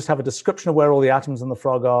in, you just have a description of where all the atoms in the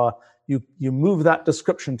frog are, you move that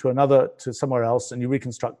description to somewhere else, and you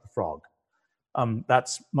reconstruct the frog.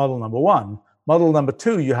 That's model number one. Model number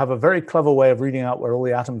two, you have a very clever way of reading out where all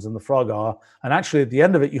the atoms in the frog are, and actually at the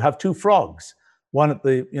end of it, you have two frogs, one at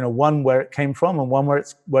the one where it came from, and one where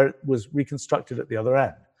it was reconstructed at the other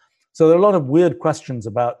end. So there are a lot of weird questions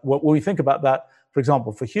about when we think about that. For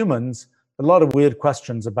example, for humans, a lot of weird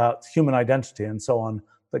questions about human identity and so on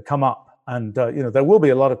that come up, and there will be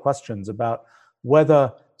a lot of questions about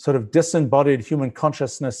whether sort of disembodied human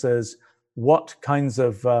consciousnesses, what kinds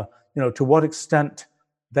of to what extent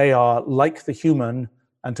they are like the human,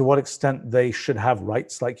 and to what extent they should have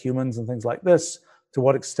rights like humans and things like this. To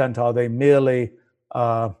what extent are they merely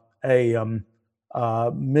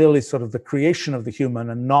merely sort of the creation of the human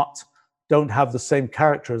and don't have the same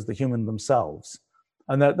character as the human themselves?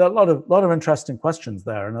 And there are a lot of interesting questions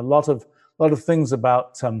there, and a lot of things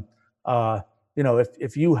about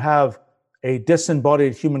if you have a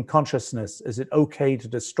disembodied human consciousness, is it okay to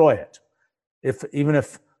destroy it? Even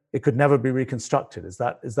if it could never be reconstructed, is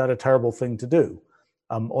that a terrible thing to do,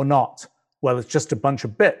 or not? Well, it's just a bunch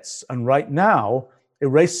of bits, and right now,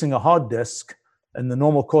 erasing a hard disk in the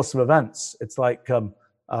normal course of events, it's like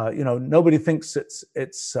nobody thinks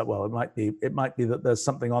it's well, it might be that there's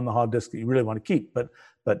something on the hard disk that you really want to keep, but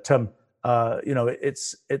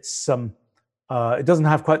it doesn't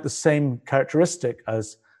have quite the same characteristic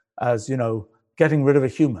as getting rid of a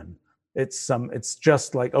human. It's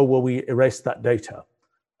just like, oh well, we erased that data.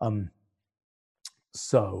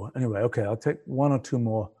 So anyway, okay, I'll take one or two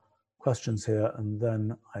more questions here, and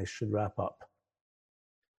then I should wrap up.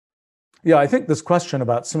 Yeah, I think this question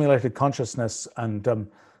about simulated consciousness and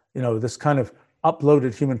this kind of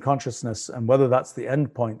uploaded human consciousness and whether that's the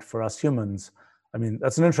end point for us humans, I mean,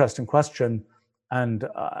 that's an interesting question. And,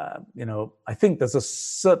 I think there's a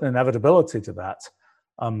certain inevitability to that.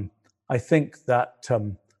 I think that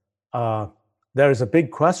there is a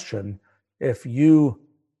big question if you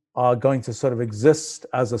are going to sort of exist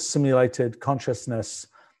as a simulated consciousness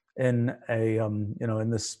in a, in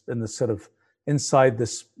this sort of inside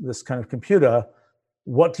this kind of computer,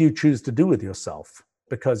 what do you choose to do with yourself?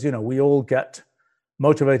 Because, we all get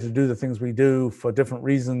motivated to do the things we do for different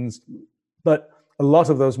reasons, but a lot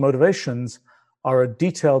of those motivations are a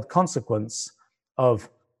detailed consequence of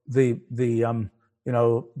the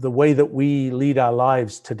way that we lead our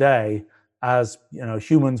lives today as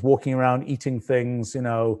humans walking around eating things,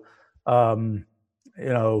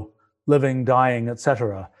 living, dying,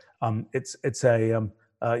 etc. It's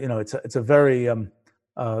a very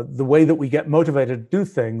the way that we get motivated to do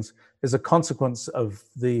things is a consequence of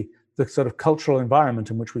the sort of cultural environment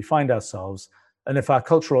in which we find ourselves. And if our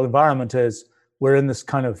cultural environment is we're in this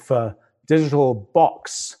kind of digital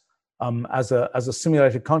box as a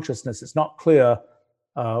simulated consciousness, it's not clear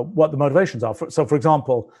what the motivations are. So, for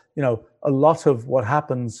example, a lot of what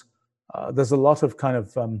happens, there's a lot of kind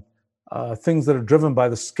of things that are driven by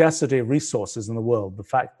the scarcity of resources in the world. The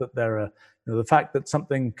fact that the fact that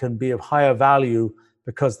something can be of higher value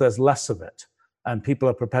because there's less of it, and people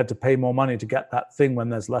are prepared to pay more money to get that thing when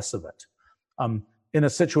there's less of it. In a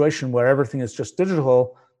situation where everything is just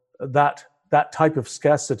digital, that type of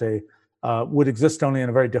scarcity would exist only in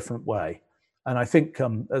a very different way. And I think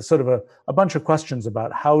there's sort of a bunch of questions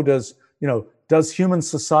about how does human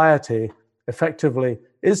society effectively,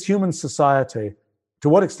 to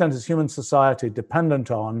what extent is human society dependent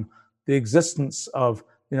on the existence of,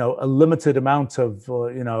 a limited amount of,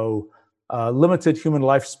 limited human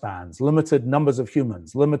lifespans, limited numbers of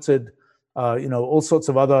humans, limited, all sorts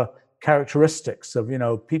of other characteristics of,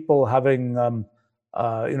 people having, to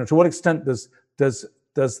what extent does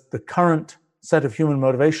the current set of human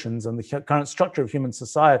motivations and the current structure of human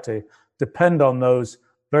society depend on those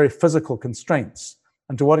very physical constraints?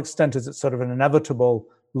 And to what extent is it sort of an inevitable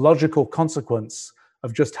logical consequence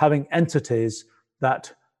of just having entities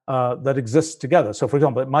that exist together? So, for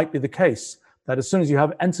example, it might be the case that as soon as you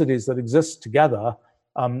have entities that exist together,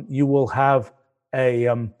 you will have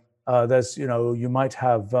you might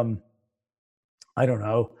have, I don't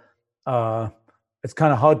know, it's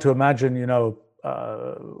kind of hard to imagine,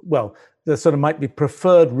 there sort of might be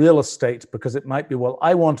preferred real estate, because it might be, well,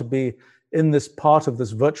 I want to be in this part of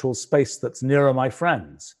this virtual space that's nearer my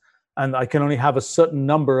friends. And I can only have a certain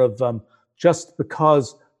number of, just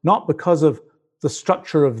because, not because of the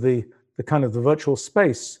structure of the kind of the virtual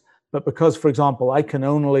space, but because, for example, I can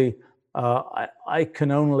only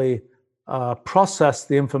process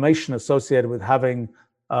the information associated with having,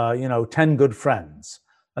 10 good friends.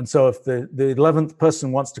 And so if the 11th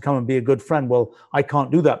person wants to come and be a good friend, well, I can't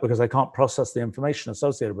do that because I can't process the information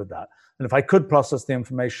associated with that. And if I could process the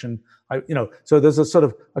information, so there's a sort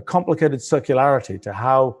of a complicated circularity to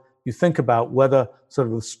how you think about whether sort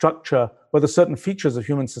of the structure, whether certain features of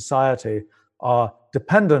human society are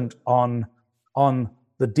dependent on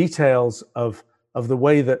the details of the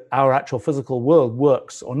way that our actual physical world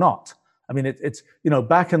works or not. I mean, it's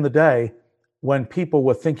back in the day when people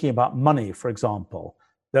were thinking about money, for example,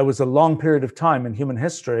 there was a long period of time in human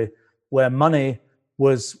history where money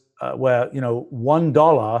was, where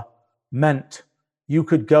 $1 meant you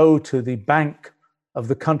could go to the bank of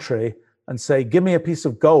the country and say, give me a piece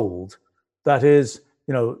of gold. That is,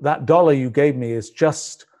 that dollar you gave me is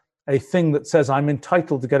just a thing that says I'm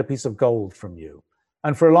entitled to get a piece of gold from you.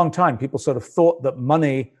 And for a long time, people sort of thought that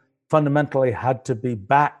money fundamentally had to be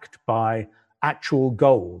backed by actual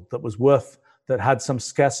gold that had some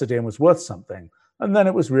scarcity and was worth something. And then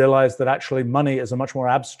it was realized that actually money is a much more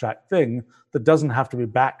abstract thing that doesn't have to be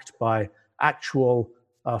backed by actual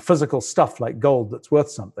physical stuff like gold that's worth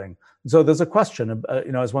something. And so there's a question,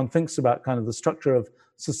 as one thinks about kind of the structure of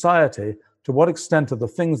society, to what extent are the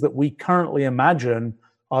things that we currently imagine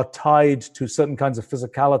are tied to certain kinds of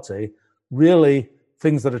physicality really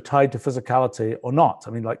things that are tied to physicality or not?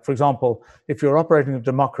 I mean, like, for example, if you're operating a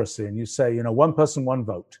democracy and you say, one person, one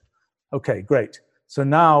vote. Okay, great. So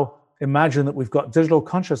now imagine that we've got digital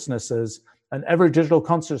consciousnesses, and every digital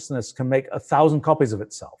consciousness can make 1,000 copies of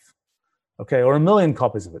itself, okay, or 1,000,000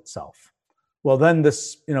 copies of itself. Well, then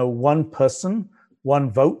this, one person,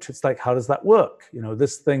 one vote, it's like, how does that work?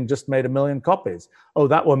 This thing just made 1 million copies. Oh,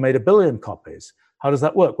 that one made 1 billion copies. How does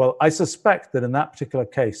that work? Well, I suspect that in that particular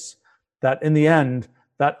case, that in the end,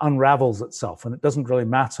 that unravels itself, and it doesn't really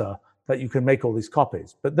matter that you can make all these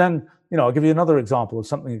copies. But then, I'll give you another example of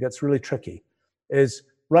something that gets really tricky, is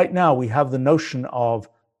right now we have the notion of,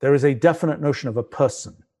 there is a definite notion of a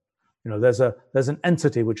person. There's an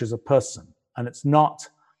entity which is a person, and it's not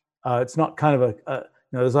kind of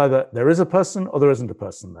there's either there is a person or there isn't a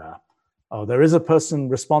person there. Oh, there is a person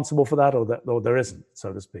responsible for that, or there isn't,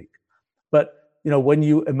 so to speak. But when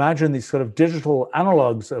you imagine these sort of digital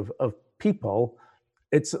analogs of people,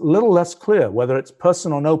 it's a little less clear whether it's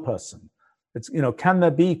person or no person. It's, can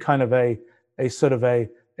there be kind of a sort of a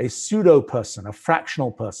pseudo person, a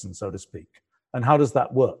fractional person, so to speak? And how does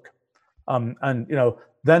that work? Then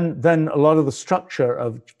a lot of the structure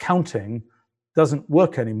of counting doesn't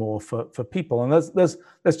work anymore for people. And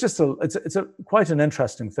there's just it's quite an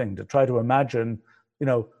interesting thing to try to imagine,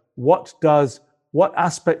 what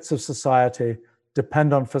aspects of society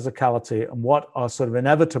depend on physicality and what are sort of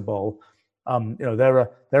inevitable. There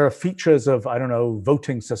are features of,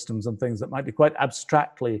 voting systems and things that might be quite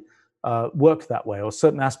abstractly work that way, or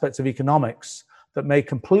certain aspects of economics that may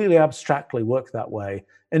completely abstractly work that way,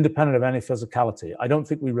 independent of any physicality. I don't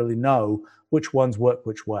think we really know which ones work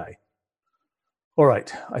which way. All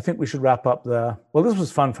right, I think we should wrap up there. Well, this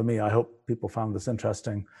was fun for me. I hope people found this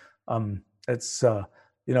interesting. It's,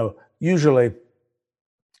 usually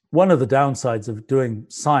one of the downsides of doing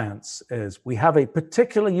science is we have a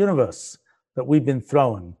particular universe that we've been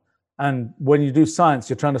thrown. And when you do science,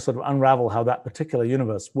 you're trying to sort of unravel how that particular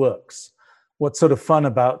universe works. What's sort of fun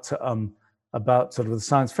about sort of the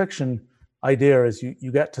science fiction idea is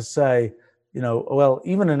you get to say, well,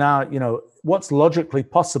 even in our, what's logically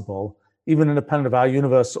possible, even independent of our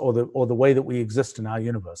universe or the way that we exist in our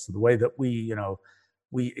universe, the way that we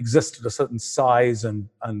exist at a certain size and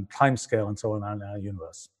time scale and so on in our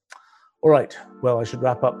universe. All right, well, I should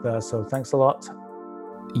wrap up there, so thanks a lot.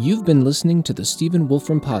 You've been listening to the Stephen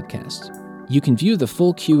Wolfram Podcast. You can view the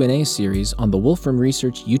full Q&A series on the Wolfram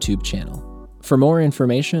Research YouTube channel. For more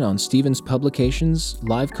information on Stephen's publications,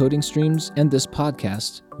 live coding streams, and this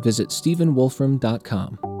podcast, visit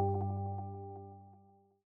stephenwolfram.com.